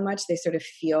about it so much, they sort of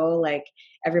feel like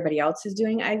everybody else is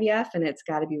doing IVF and it's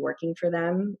got to be working for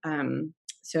them.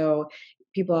 So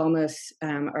people almost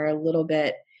are a little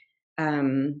bit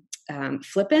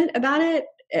flippant about it.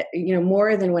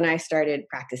 more than when I started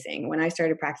practicing. When I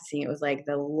started practicing, it was like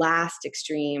the last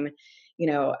extreme.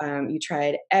 You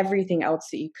tried everything else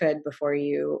that you could before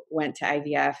you went to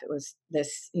IVF. It was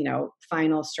this,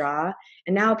 final straw.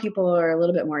 And now people are a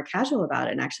little bit more casual about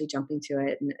it and actually jumping to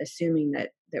it and assuming that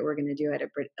we're going to do it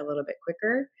a little bit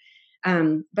quicker.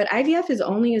 But IVF is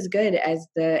only as good as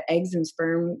the eggs and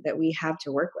sperm that we have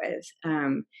to work with.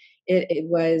 It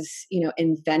was,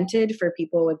 invented for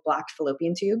people with blocked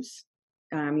fallopian tubes.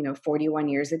 41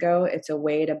 years ago. It's a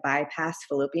way to bypass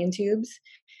fallopian tubes.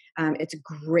 It's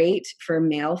great for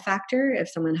male factor. If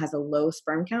someone has a low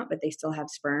sperm count, but they still have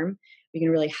sperm, we can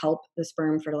really help the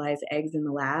sperm fertilize eggs in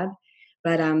the lab.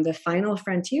 But the final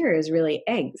frontier is really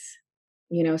eggs.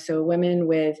 So women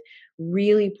with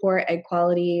really poor egg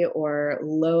quality or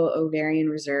low ovarian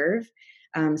reserve,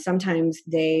 sometimes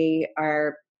they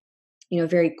are,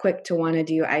 very quick to want to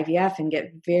do IVF and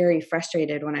get very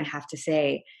frustrated when I have to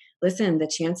say, listen,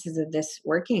 the chances of this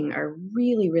working are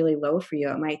really, really low for you.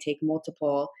 It might take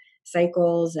multiple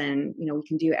cycles and, we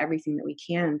can do everything that we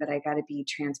can, but I got to be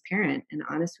transparent and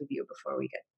honest with you before we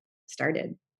get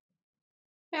started.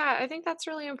 Yeah, I think that's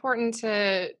really important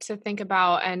to think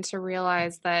about and to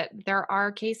realize that there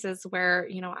are cases where,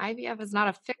 IVF is not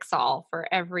a fix-all for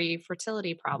every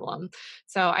fertility problem.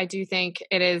 So I do think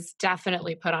it is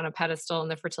definitely put on a pedestal in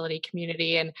the fertility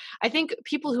community. And I think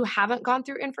people who haven't gone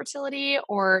through infertility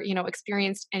or,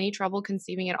 experienced any trouble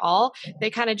conceiving at all, they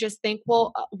kind of just think,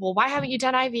 well, why haven't you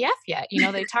done IVF yet?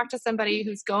 They talk to somebody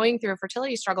who's going through a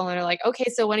fertility struggle and they're like, okay,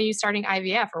 so when are you starting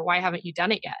IVF, or why haven't you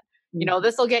done it yet?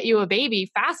 This will get you a baby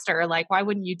faster. Like, why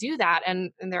wouldn't you do that?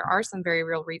 And there are some very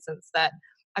real reasons that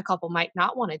a couple might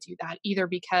not want to do that, either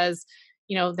because,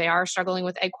 they are struggling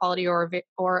with egg quality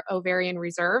or ovarian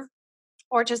reserve,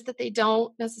 or just that they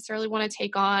don't necessarily want to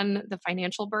take on the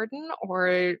financial burden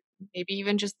or maybe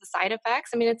even just the side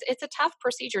effects. I mean, it's a tough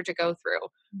procedure to go through.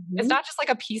 Mm-hmm. It's not just like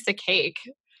a piece of cake.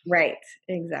 Right.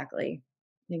 Exactly.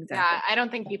 Yeah. I don't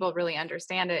think people really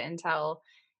understand it until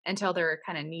they're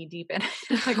kind of knee deep in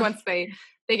it. Like once they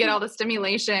get all the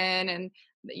stimulation and,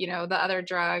 the other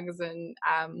drugs and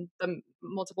the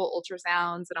multiple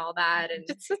ultrasounds and all that. And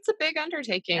it's a big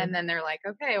undertaking. And then they're like,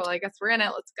 okay, well, I guess we're in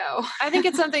it. Let's go. I think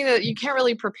it's something that you can't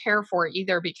really prepare for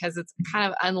either, because it's kind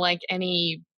of unlike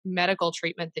any medical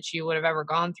treatment that you would have ever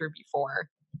gone through before.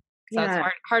 So it's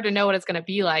hard to know what it's going to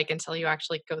be like until you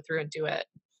actually go through and do it.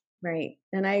 Right.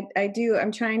 And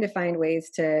I'm trying to find ways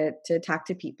to talk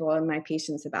to people and my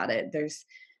patients about it. There's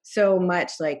so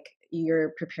much, like,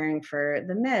 you're preparing for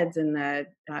the meds and the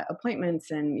appointments,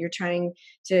 and you're trying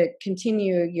to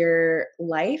continue your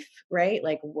life, right?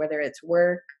 Like whether it's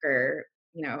work or,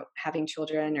 having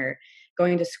children or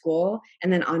going to school.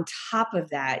 And then on top of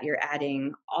that, you're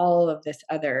adding all of this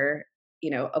other,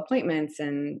 appointments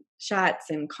and shots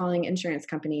and calling insurance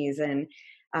companies, and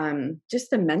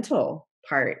just the mental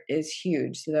part is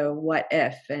huge. The what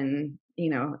if, and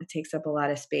it takes up a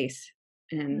lot of space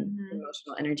and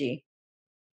emotional energy.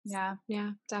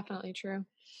 Yeah, definitely true.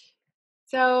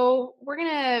 So we're going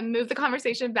to move the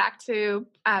conversation back to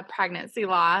pregnancy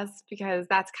loss, because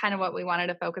that's kind of what we wanted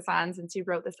to focus on since you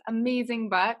wrote this amazing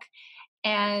book.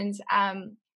 And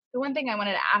the one thing I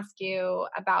wanted to ask you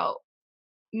about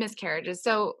miscarriages.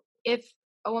 So if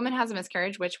a woman has a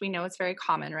miscarriage, which we know is very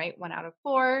common, right? 1 out of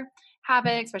 4 have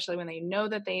it, especially when they know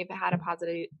that they've had a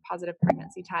positive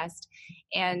pregnancy test.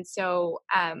 And so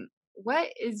what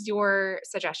is your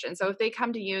suggestion? So if they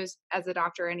come to you as a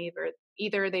doctor and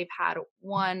either they've had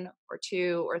 1 or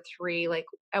 2 or 3, like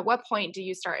at what point do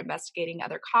you start investigating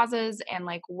other causes, and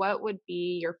like what would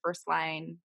be your first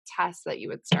line test that you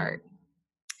would start?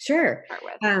 Sure. Start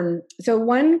with? So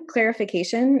one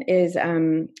clarification is,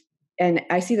 and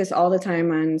I see this all the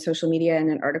time on social media and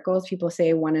in articles, people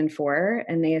say 1 in 4,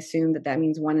 and they assume that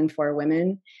means 1 in 4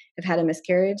 women have had a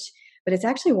miscarriage, but it's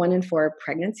actually 1 in 4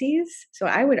 pregnancies. So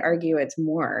I would argue it's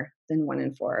more than 1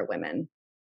 in 4 women.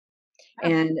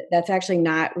 And that's actually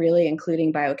not really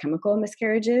including biochemical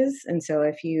miscarriages. And so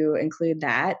if you include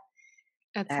that,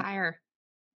 that's higher.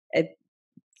 It's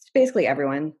basically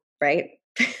everyone, right?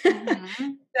 Mm-hmm.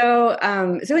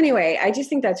 So anyway, I just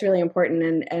think that's really important.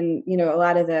 And, a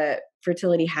lot of the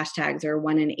fertility hashtags are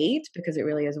 1 in 8, because it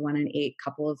really is 1 in 8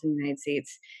 couples in the United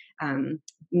States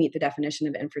meet the definition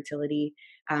of infertility.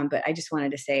 But I just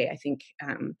wanted to say, I think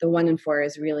the 1 in 4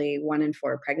 is really 1 in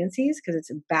 4 pregnancies, because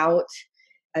it's about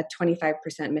a 25%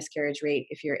 miscarriage rate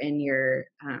if you're in your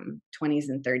 20s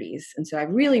and 30s. And so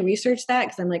I've really researched that,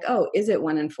 because I'm like, oh, is it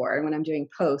 1 in 4? And when I'm doing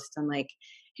posts, I'm like,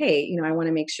 hey, I want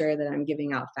to make sure that I'm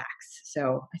giving out facts.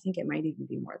 So I think it might even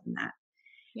be more than that.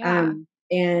 Yeah.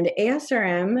 And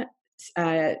ASRM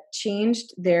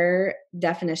changed their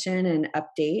definition and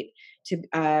update to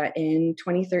in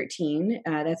 2013.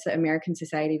 That's the American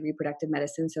Society of Reproductive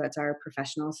Medicine, so it's our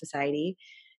professional society,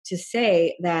 to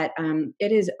say that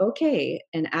it is okay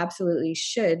and absolutely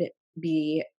should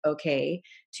be okay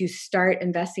to start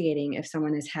investigating if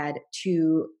someone has had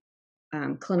two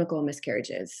clinical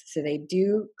miscarriages. So they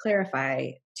do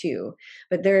clarify two,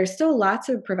 but there are still lots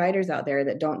of providers out there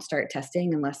that don't start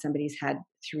testing unless somebody's had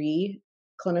three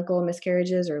clinical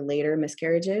miscarriages or later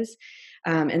miscarriages.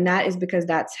 And that is because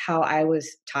that's how I was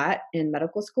taught in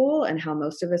medical school and how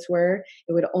most of us were.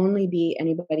 It would only be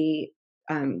anybody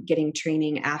getting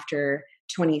training after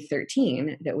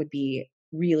 2013 that would be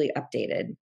really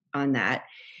updated on that.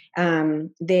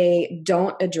 They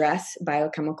don't address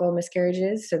biochemical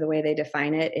miscarriages. So the way they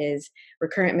define it is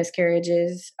recurrent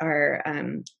miscarriages are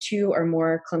two or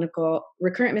more clinical.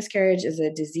 Recurrent miscarriage is a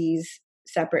disease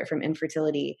separate from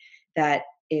infertility that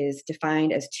is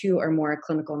defined as two or more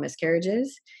clinical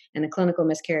miscarriages. And a clinical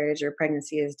miscarriage or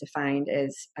pregnancy is defined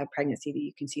as a pregnancy that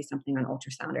you can see something on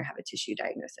ultrasound or have a tissue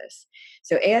diagnosis.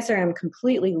 So ASRM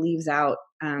completely leaves out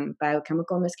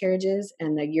biochemical miscarriages,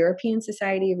 and the European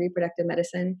Society of Reproductive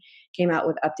Medicine came out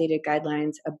with updated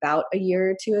guidelines about a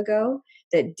year or two ago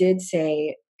that did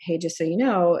say, hey, just so you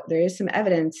know, there is some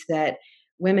evidence that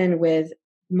women with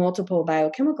multiple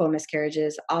biochemical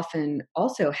miscarriages often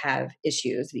also have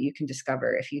issues that you can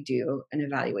discover if you do an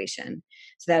evaluation.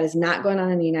 So that is not going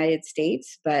on in the United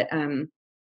States, but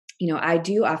I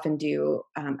do often do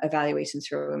evaluations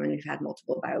for women who've had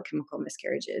multiple biochemical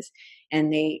miscarriages,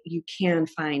 and you can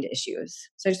find issues.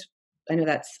 So I know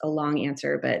that's a long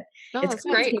answer, but No, it's that's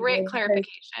great. Great because,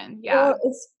 clarification. Yeah. well,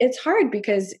 it's hard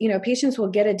because patients will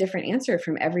get a different answer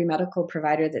from every medical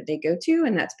provider that they go to,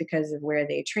 and that's because of where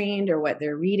they trained or what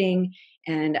they're reading,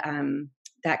 and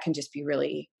that can just be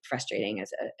really frustrating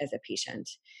as a patient.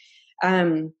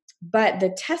 But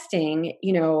the testing,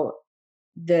 you're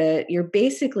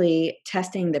basically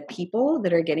testing the people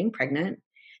that are getting pregnant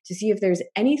to see if there's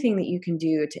anything that you can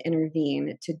do to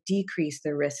intervene to decrease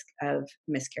the risk of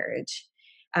miscarriage.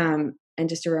 And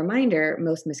just a reminder,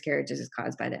 most miscarriages is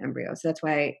caused by the embryo. So that's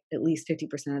why at least 50%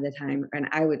 of the time, and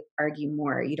I would argue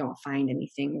more, you don't find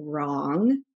anything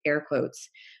wrong, air quotes,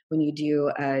 when you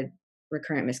do a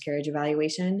recurrent miscarriage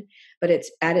evaluation. But it's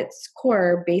at its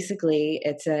core, basically,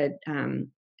 it's a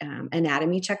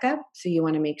anatomy checkup. So you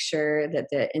want to make sure that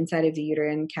the inside of the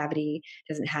uterine cavity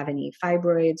doesn't have any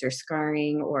fibroids or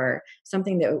scarring or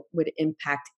something that would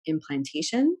impact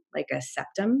implantation, like a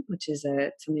septum, which is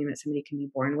something that somebody can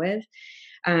be born with.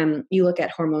 You look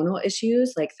at hormonal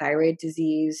issues like thyroid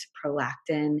disease,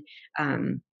 prolactin.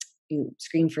 You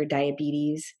screen for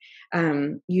diabetes.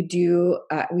 We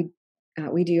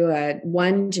do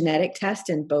one genetic test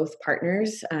in both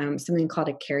partners, something called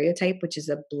a karyotype, which is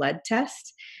a blood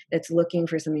test that's looking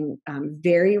for something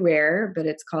very rare, but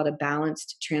it's called a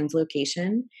balanced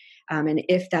translocation. And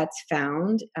if that's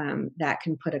found, that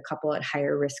can put a couple at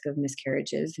higher risk of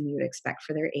miscarriages than you would expect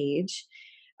for their age.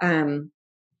 And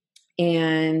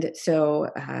so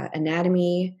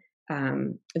anatomy,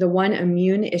 the one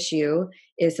immune issue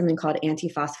is something called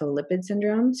antiphospholipid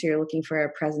syndrome. So you're looking for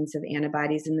a presence of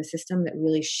antibodies in the system that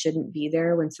really shouldn't be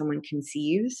there when someone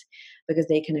conceives, because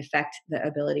they can affect the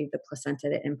ability of the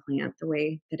placenta to implant the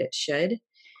way that it should.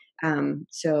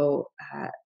 So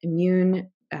immune,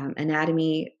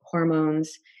 anatomy,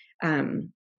 hormones,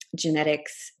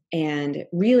 genetics, and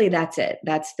really that's it.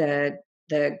 That's the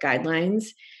guidelines.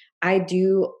 I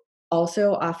do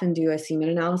also often do a semen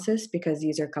analysis because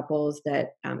these are couples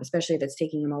that, especially if it's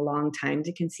taking them a long time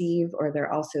to conceive, or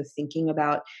they're also thinking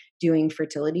about doing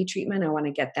fertility treatment. I want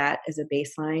to get that as a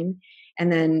baseline. And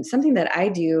then something that I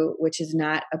do, which is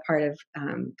not a part of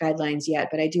guidelines yet,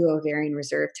 but I do ovarian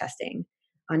reserve testing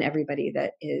on everybody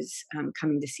that is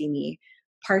coming to see me,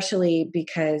 partially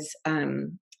because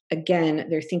again,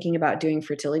 they're thinking about doing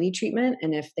fertility treatment.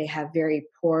 And if they have very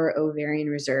poor ovarian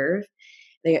reserve,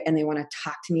 they want to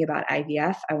talk to me about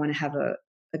IVF, I want to have a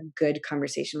good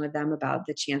conversation with them about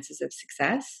the chances of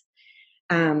success.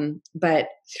 But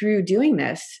through doing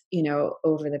this,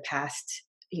 over the past,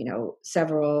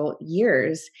 several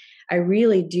years, I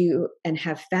really do and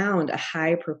have found a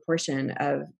high proportion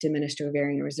of diminished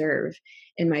ovarian reserve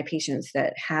in my patients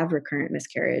that have recurrent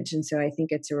miscarriage. And so I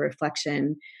think it's a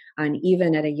reflection on,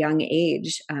 even at a young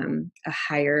age, a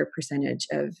higher percentage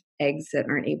of eggs that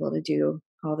aren't able to do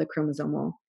all the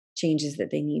chromosomal changes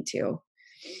that they need to.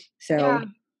 So Yeah.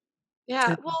 Yeah,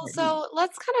 That's well, important. so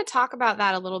let's kind of talk about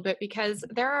that a little bit because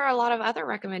there are a lot of other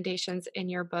recommendations in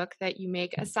your book that you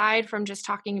make aside from just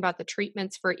talking about the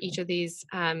treatments for each of these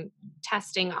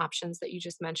testing options that you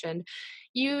just mentioned.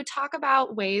 You talk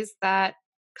about ways that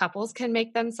couples can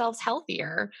make themselves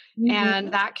healthier, and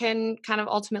Mhm. that can kind of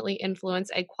ultimately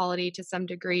influence egg quality to some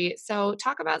degree. So,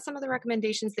 talk about some of the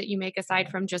recommendations that you make aside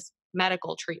from just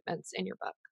medical treatments in your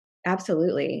book.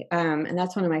 Absolutely. And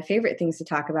that's one of my favorite things to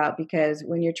talk about because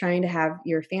when you're trying to have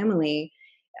your family,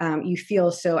 you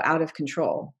feel so out of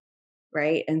control,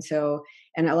 right? And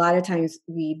a lot of times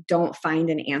we don't find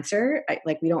an answer.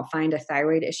 Like we don't find a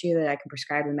thyroid issue that I can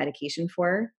prescribe a medication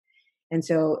for. And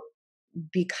so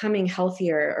becoming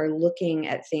healthier or looking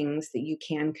at things that you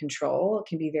can control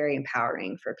can be very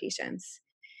empowering for patients.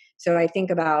 So I think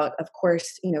about, of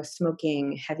course,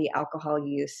 smoking, heavy alcohol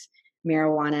use,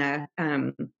 marijuana,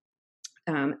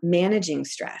 managing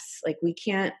stress. Like we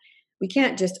can't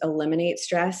just eliminate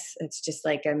stress. It's just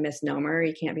like a misnomer.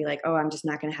 You can't be like, oh, I'm just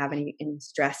not going to have any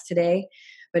stress today.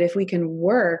 But if we can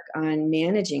work on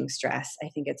managing stress, I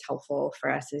think it's helpful for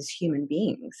us as human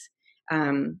beings.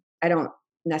 I don't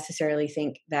necessarily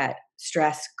think that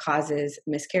stress causes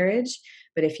miscarriage,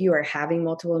 but if you are having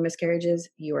multiple miscarriages,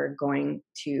 you are going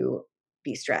to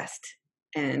be stressed.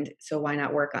 And so why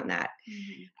not work on that?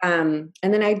 Mhm.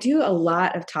 And then I do a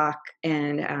lot of talk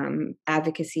and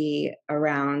advocacy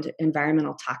around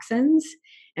environmental toxins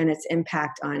and its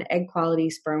impact on egg quality,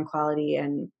 sperm quality,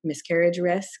 and miscarriage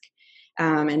risk.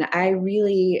 And I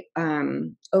really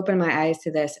opened my eyes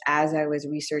to this as I was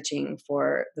researching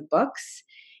for the books.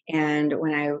 And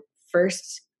when I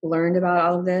first learned about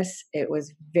all of this, it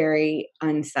was very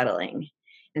unsettling.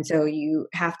 And so you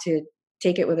have to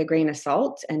take it with a grain of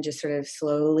salt and just sort of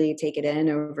slowly take it in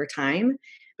over time,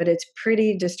 but it's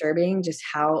pretty disturbing just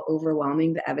how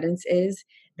overwhelming the evidence is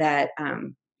that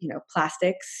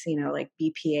plastics, like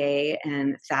BPA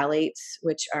and phthalates,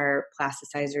 which are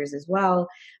plasticizers as well,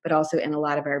 but also in a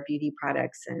lot of our beauty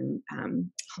products and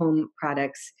home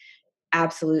products,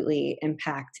 absolutely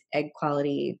impact egg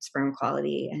quality, sperm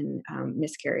quality, and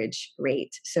miscarriage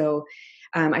rate. So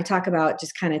I talk about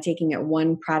just kind of taking it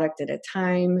one product at a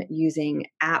time, using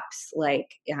apps like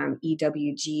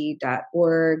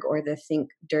ewg.org or the Think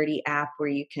Dirty app, where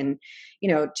you can,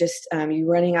 just you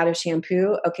running out of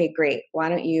shampoo. Okay, great. Why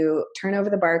don't you turn over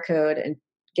the barcode and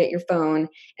get your phone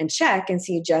and check and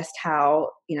see just how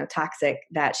toxic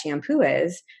that shampoo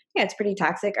is. Yeah, it's pretty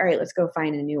toxic. All right, let's go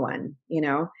find a new one.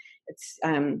 It's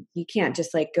you can't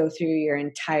just like go through your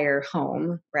entire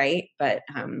home, right? But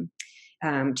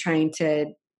trying to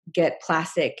get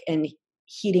plastic and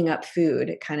heating up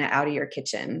food kind of out of your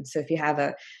kitchen. So if you have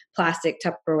a plastic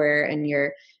Tupperware and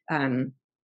you're um,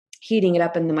 heating it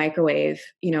up in the microwave,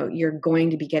 you're going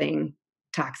to be getting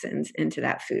toxins into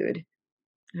that food.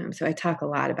 So I talk a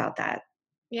lot about that.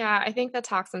 Yeah, I think the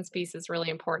toxins piece is really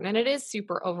important. And it is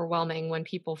super overwhelming when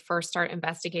people first start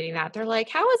investigating that. They're like,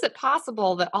 how is it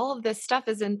possible that all of this stuff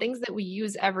is in things that we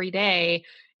use every day?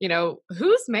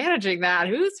 Who's managing that?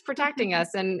 Who's protecting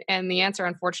us? And the answer,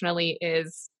 unfortunately,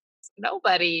 is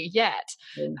nobody yet.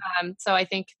 So I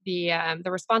think the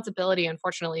responsibility,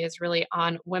 unfortunately, is really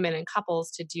on women and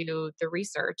couples to do the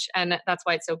research, and that's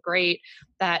why it's so great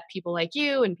that people like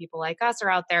you and people like us are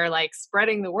out there like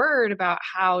spreading the word about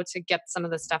how to get some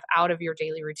of the stuff out of your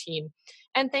daily routine.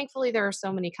 And thankfully, there are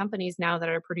so many companies now that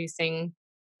are producing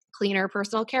cleaner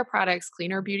personal care products,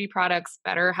 cleaner beauty products,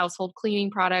 better household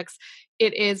cleaning products.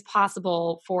 It is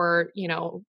possible for,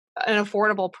 an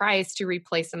affordable price to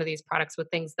replace some of these products with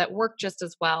things that work just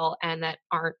as well and that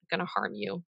aren't going to harm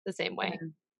you the same Yeah. way.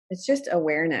 It's just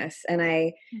awareness. And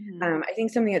Mhm. I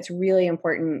think something that's really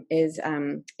important is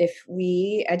if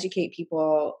we educate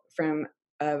people from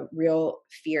a real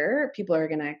fear, people are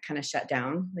going to kind of shut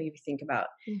down. Like if you think about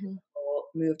Mhm. whole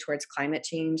move towards climate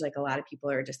change, like a lot of people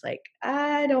are just like,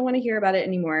 I don't want to hear about it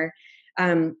anymore.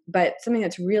 But something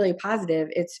that's really positive,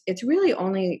 it's really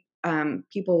only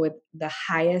people with the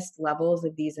highest levels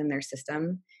of these in their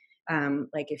system.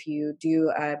 Like if you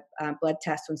do a blood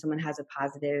test when someone has a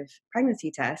positive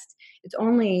pregnancy test, it's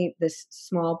only this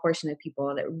small portion of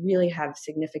people that really have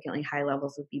significantly high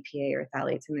levels of BPA or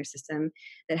phthalates in their system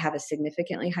that have a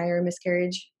significantly higher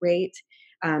miscarriage rate.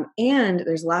 And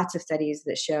there's lots of studies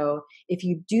that show if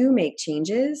you do make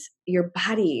changes, your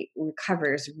body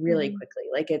recovers really Mhm. quickly.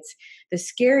 Like it's the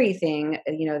scary thing,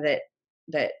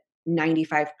 that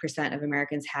 95% of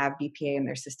Americans have BPA in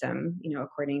their system,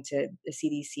 according to the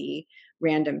CDC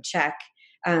random check.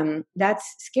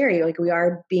 That's scary. Like we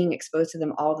are being exposed to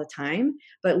them all the time,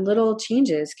 but little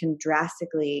changes can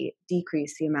drastically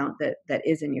decrease the amount that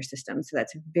is in your system. So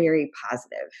that's very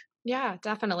positive. Yeah,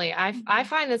 definitely. I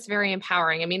find this very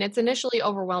empowering. I mean, it's initially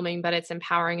overwhelming, but it's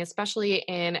empowering, especially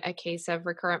in a case of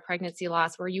recurrent pregnancy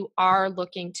loss where you are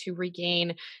looking to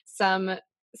regain some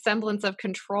semblance of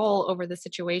control over the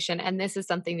situation. And this is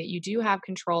something that you do have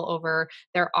control over.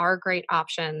 There are great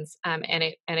options, and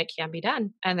it can be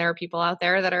done. And there are people out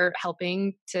there that are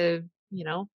helping to,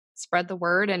 spread the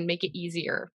word and make it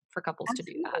easier for couples to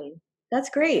do that. Absolutely. That's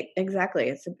great.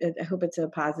 Exactly. I hope it's a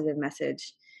positive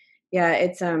message. Yeah,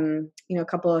 it's a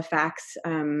couple of facts.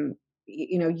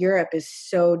 Europe is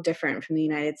so different from the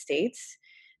United States.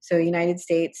 So, United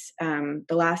States, the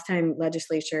last time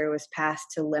legislature was passed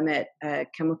to limit a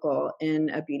chemical in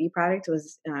a beauty product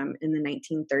was in the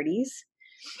 1930s.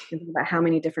 And think about how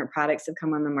many different products have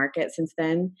come on the market since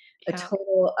then. A Yeah.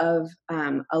 total of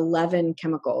 11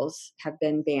 chemicals have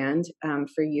been banned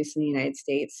for use in the United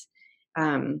States,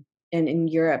 and in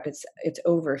Europe, it's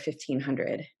over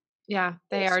 1,500. Yeah,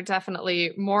 they are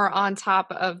definitely more on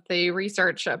top of the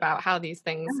research about how these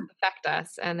things Yeah, affect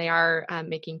us, and they are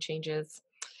making changes.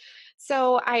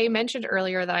 So, I mentioned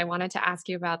earlier that I wanted to ask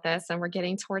you about this, and we're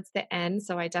getting towards the end,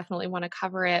 so I definitely want to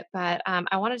cover it. But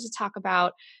I wanted to talk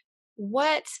about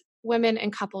what women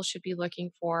and couples should be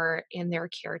looking for in their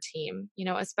care team,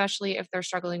 especially if they're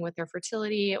struggling with their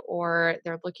fertility or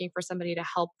they're looking for somebody to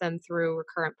help them through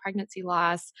recurrent pregnancy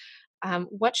loss.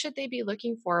 What should they be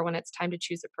looking for when it's time to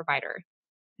choose a provider?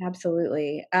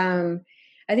 absolutely.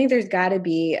 I think there's got to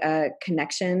be a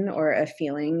connection or a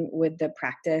feeling with the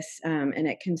practice, and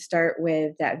it can start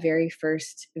with that very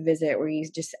first visit where you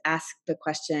just ask the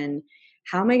question,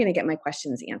 "How am I going to get my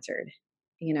questions answered?"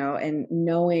 And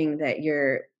knowing that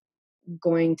you're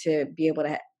going to be able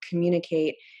to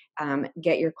communicate,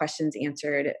 get your questions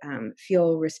answered,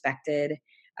 feel respected.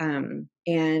 And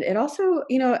it also,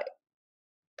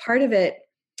 part of it,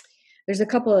 there's a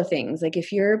couple of things. Like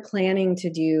if you're planning to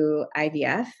do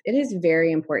IVF, it is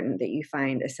very important that you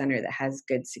find a center that has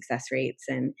good success rates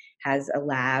and has a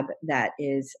lab that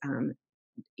is,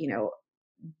 you know,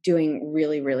 doing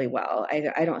really, really well.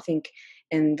 I don't think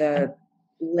in the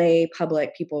lay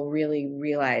public people really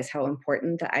realize how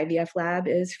important the IVF lab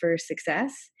is for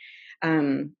success.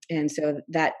 And so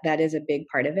that is a big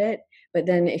part of it. But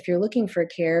then if you're looking for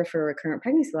care for recurrent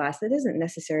pregnancy loss, that doesn't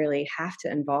necessarily have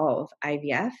to involve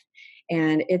IVF.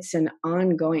 And it's an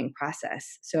ongoing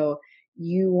process. So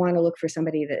you want to look for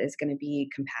somebody that is going to be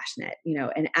compassionate,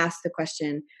 and ask the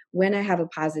question, when I have a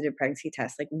positive pregnancy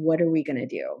test, like, what are we going to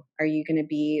do? Are you going to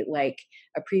be like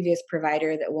a previous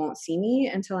provider that won't see me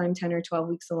until I'm 10 or 12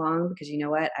 weeks along? Because you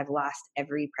know what? I've lost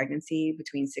every pregnancy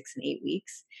between 6 and 8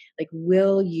 weeks. Like,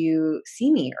 will you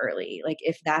see me early? Like,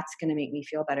 if that's going to make me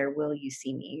feel better, will you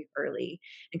see me early?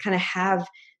 And kind of have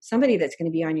somebody that's going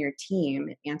to be on your team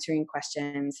answering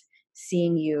questions,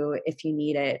 seeing you if you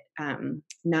need it,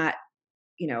 not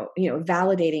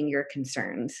validating your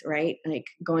concerns, right? Like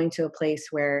going to a place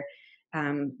where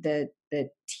the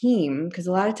team, because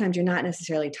a lot of times you're not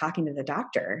necessarily talking to the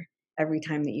doctor every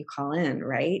time that you call in,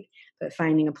 right? But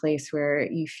finding a place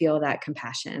where you feel that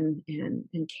compassion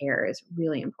and care is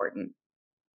really important.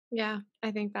 Yeah,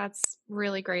 I think that's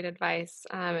really great advice.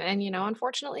 And,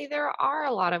 unfortunately, there are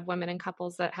a lot of women and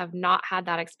couples that have not had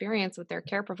that experience with their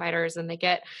care providers and they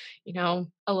get,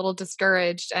 a little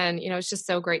discouraged. And, it's just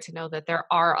so great to know that there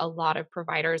are a lot of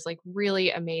providers, like really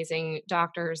amazing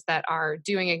doctors that are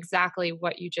doing exactly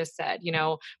what you just said,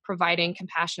 providing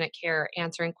compassionate care,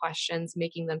 answering questions,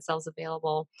 making themselves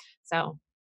available. So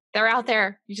they're out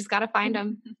there. You just got to find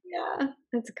them. Yeah,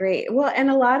 that's great. Well, and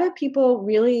a lot of people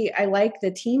really, I like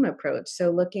the team approach. So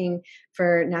looking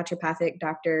for naturopathic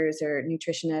doctors or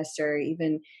nutritionists or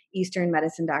even Eastern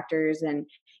medicine doctors. And,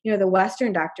 the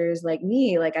Western doctors like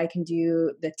me, like I can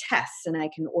do the tests and I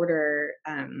can order,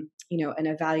 an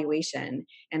evaluation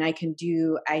and I can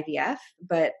do IVF,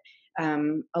 but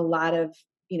a lot of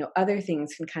other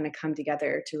things can kind of come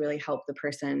together to really help the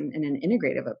person in an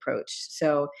integrative approach.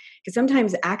 So because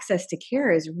sometimes access to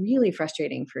care is really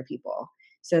frustrating for people.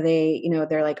 So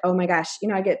they're like, oh my gosh,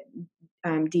 I get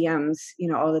DMs,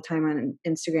 all the time on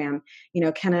Instagram.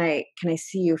 Can I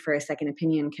see you for a second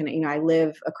opinion? I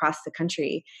live across the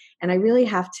country, and I really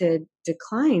have to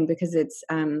decline because it's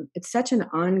such an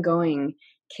ongoing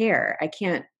care. I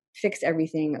can't fix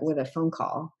everything with a phone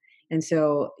call. And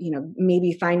so,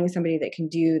 maybe finding somebody that can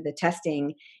do the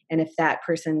testing, and if that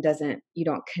person doesn't, you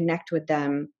don't connect with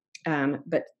them,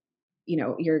 but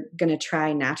you're going to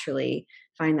try naturally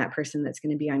find that person that's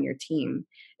going to be on your team.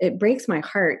 It breaks my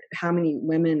heart how many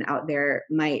women out there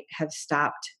might have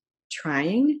stopped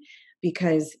trying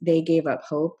because they gave up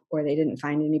hope or they didn't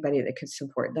find anybody that could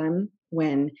support them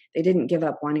when they didn't give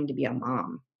up wanting to be a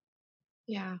mom.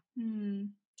 Yeah,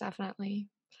 definitely.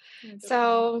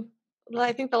 So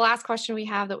I think the last question we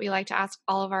have that we like to ask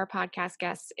all of our podcast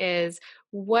guests is,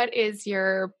 what is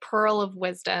your pearl of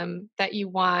wisdom that you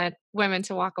want women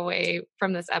to walk away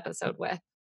from this episode with?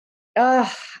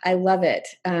 Oh, I love it.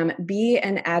 Be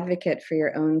an advocate for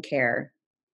your own care.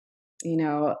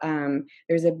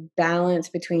 There's a balance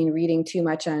between reading too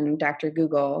much on Dr.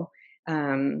 Google,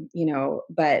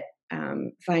 but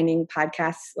finding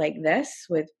podcasts like this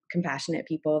with compassionate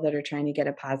people that are trying to get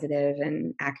a positive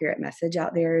and accurate message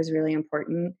out there is really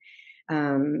important.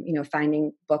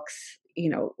 Finding books,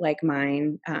 like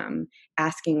mine,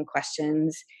 asking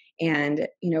questions, and,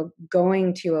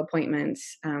 going to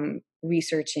appointments,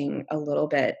 researching a little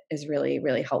bit is really,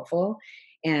 really helpful.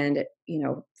 And,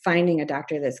 finding a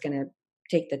doctor that's going to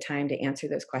take the time to answer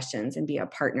those questions and be a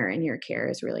partner in your care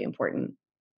is really important.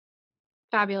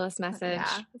 Fabulous message.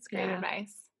 Yeah, that's great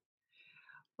advice.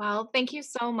 Well, thank you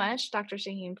so much, Dr.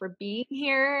 Shaheen, for being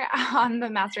here on the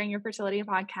Mastering Your Fertility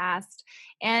podcast.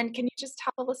 And can you just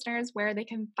tell the listeners where they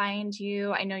can find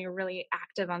you? I know you're really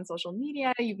active on social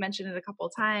media. You've mentioned it a couple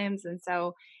of times. And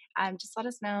so just let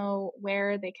us know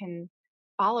where they can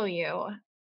follow you.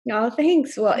 Oh,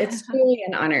 thanks. Well, it's truly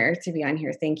an honor to be on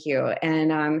here. Thank you.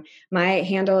 And my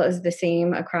handle is the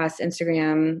same across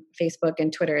Instagram, Facebook,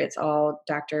 and Twitter. It's all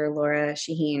Dr. Laura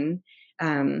Shaheen.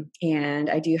 And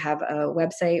I do have a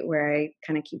website where I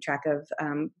kind of keep track of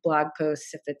blog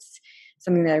posts if it's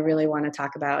something that I really want to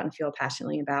talk about and feel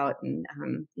passionately about. And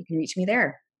you can reach me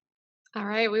there. All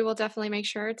right. We will definitely make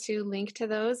sure to link to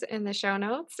those in the show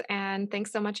notes. And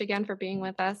thanks so much again for being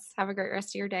with us. Have a great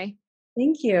rest of your day.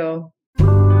 Thank you.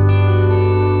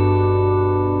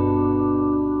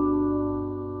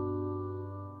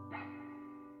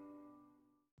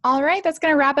 All right, that's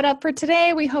going to wrap it up for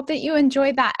today. We hope that you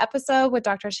enjoyed that episode with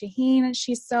Dr. Shaheen.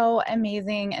 She's so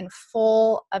amazing and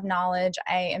full of knowledge.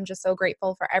 I am just so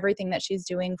grateful for everything that she's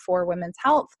doing for women's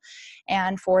health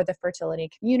and for the fertility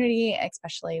community,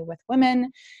 especially with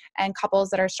women and couples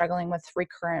that are struggling with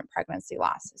recurrent pregnancy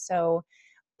loss. So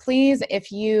please,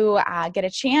 if you get a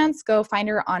chance, go find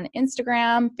her on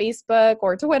Instagram, Facebook,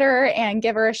 or Twitter and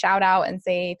give her a shout out and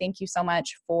say thank you so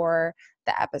much for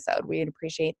the episode. We'd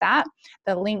appreciate that.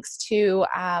 The links to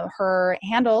her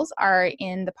handles are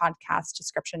in the podcast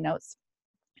description notes.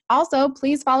 Also,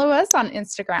 please follow us on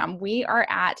Instagram. We are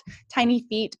at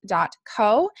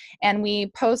tinyfeet.co, and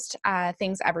we post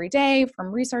things every day,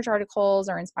 from research articles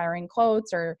or inspiring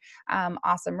quotes or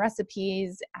awesome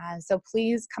recipes. So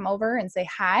please come over and say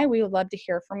hi. We would love to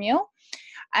hear from you.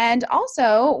 And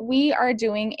also, we are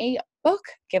doing a book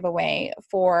giveaway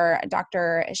for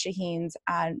Dr. Shaheen's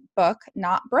book,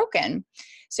 Not Broken.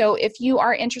 So if you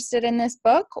are interested in this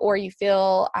book, or you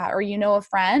feel, or you know a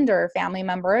friend or a family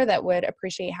member that would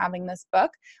appreciate having this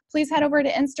book, please head over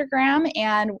to Instagram,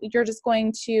 and you're just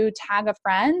going to tag a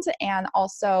friend and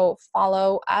also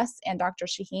follow us and Dr.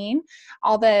 Shaheen.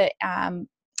 All the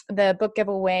book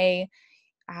giveaway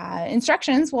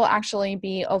instructions will actually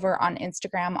be over on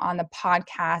Instagram on the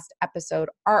podcast episode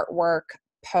artwork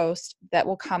post that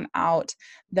will come out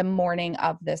the morning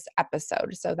of this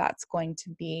episode. So that's going to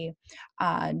be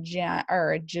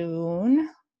June.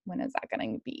 When is that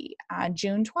going to be?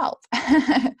 June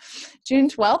 12th. June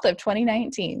 12th of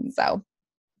 2019. So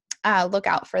look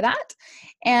out for that.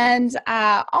 And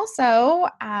also,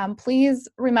 please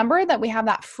remember that we have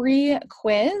that free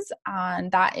quiz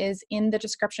that is in the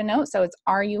description note. So it's,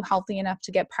 are you healthy enough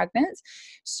to get pregnant?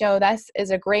 So this is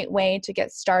a great way to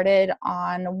get started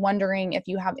on wondering if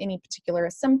you have any particular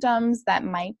symptoms that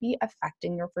might be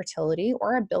affecting your fertility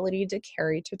or ability to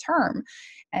carry to term.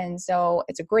 And so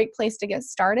it's a great place to get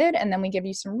started. And then we give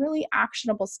you some really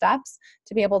actionable steps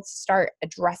to be able to start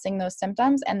addressing those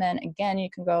symptoms. And then again, you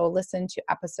can go listen to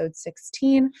episode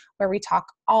 16, where we talk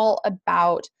all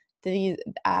about the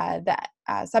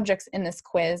subjects in this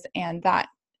quiz. And that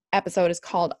episode is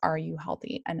called, Are You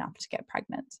Healthy Enough to Get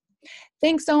Pregnant?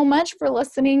 Thanks so much for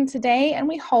listening today, and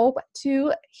we hope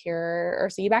to hear or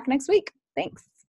see you back next week. Thanks.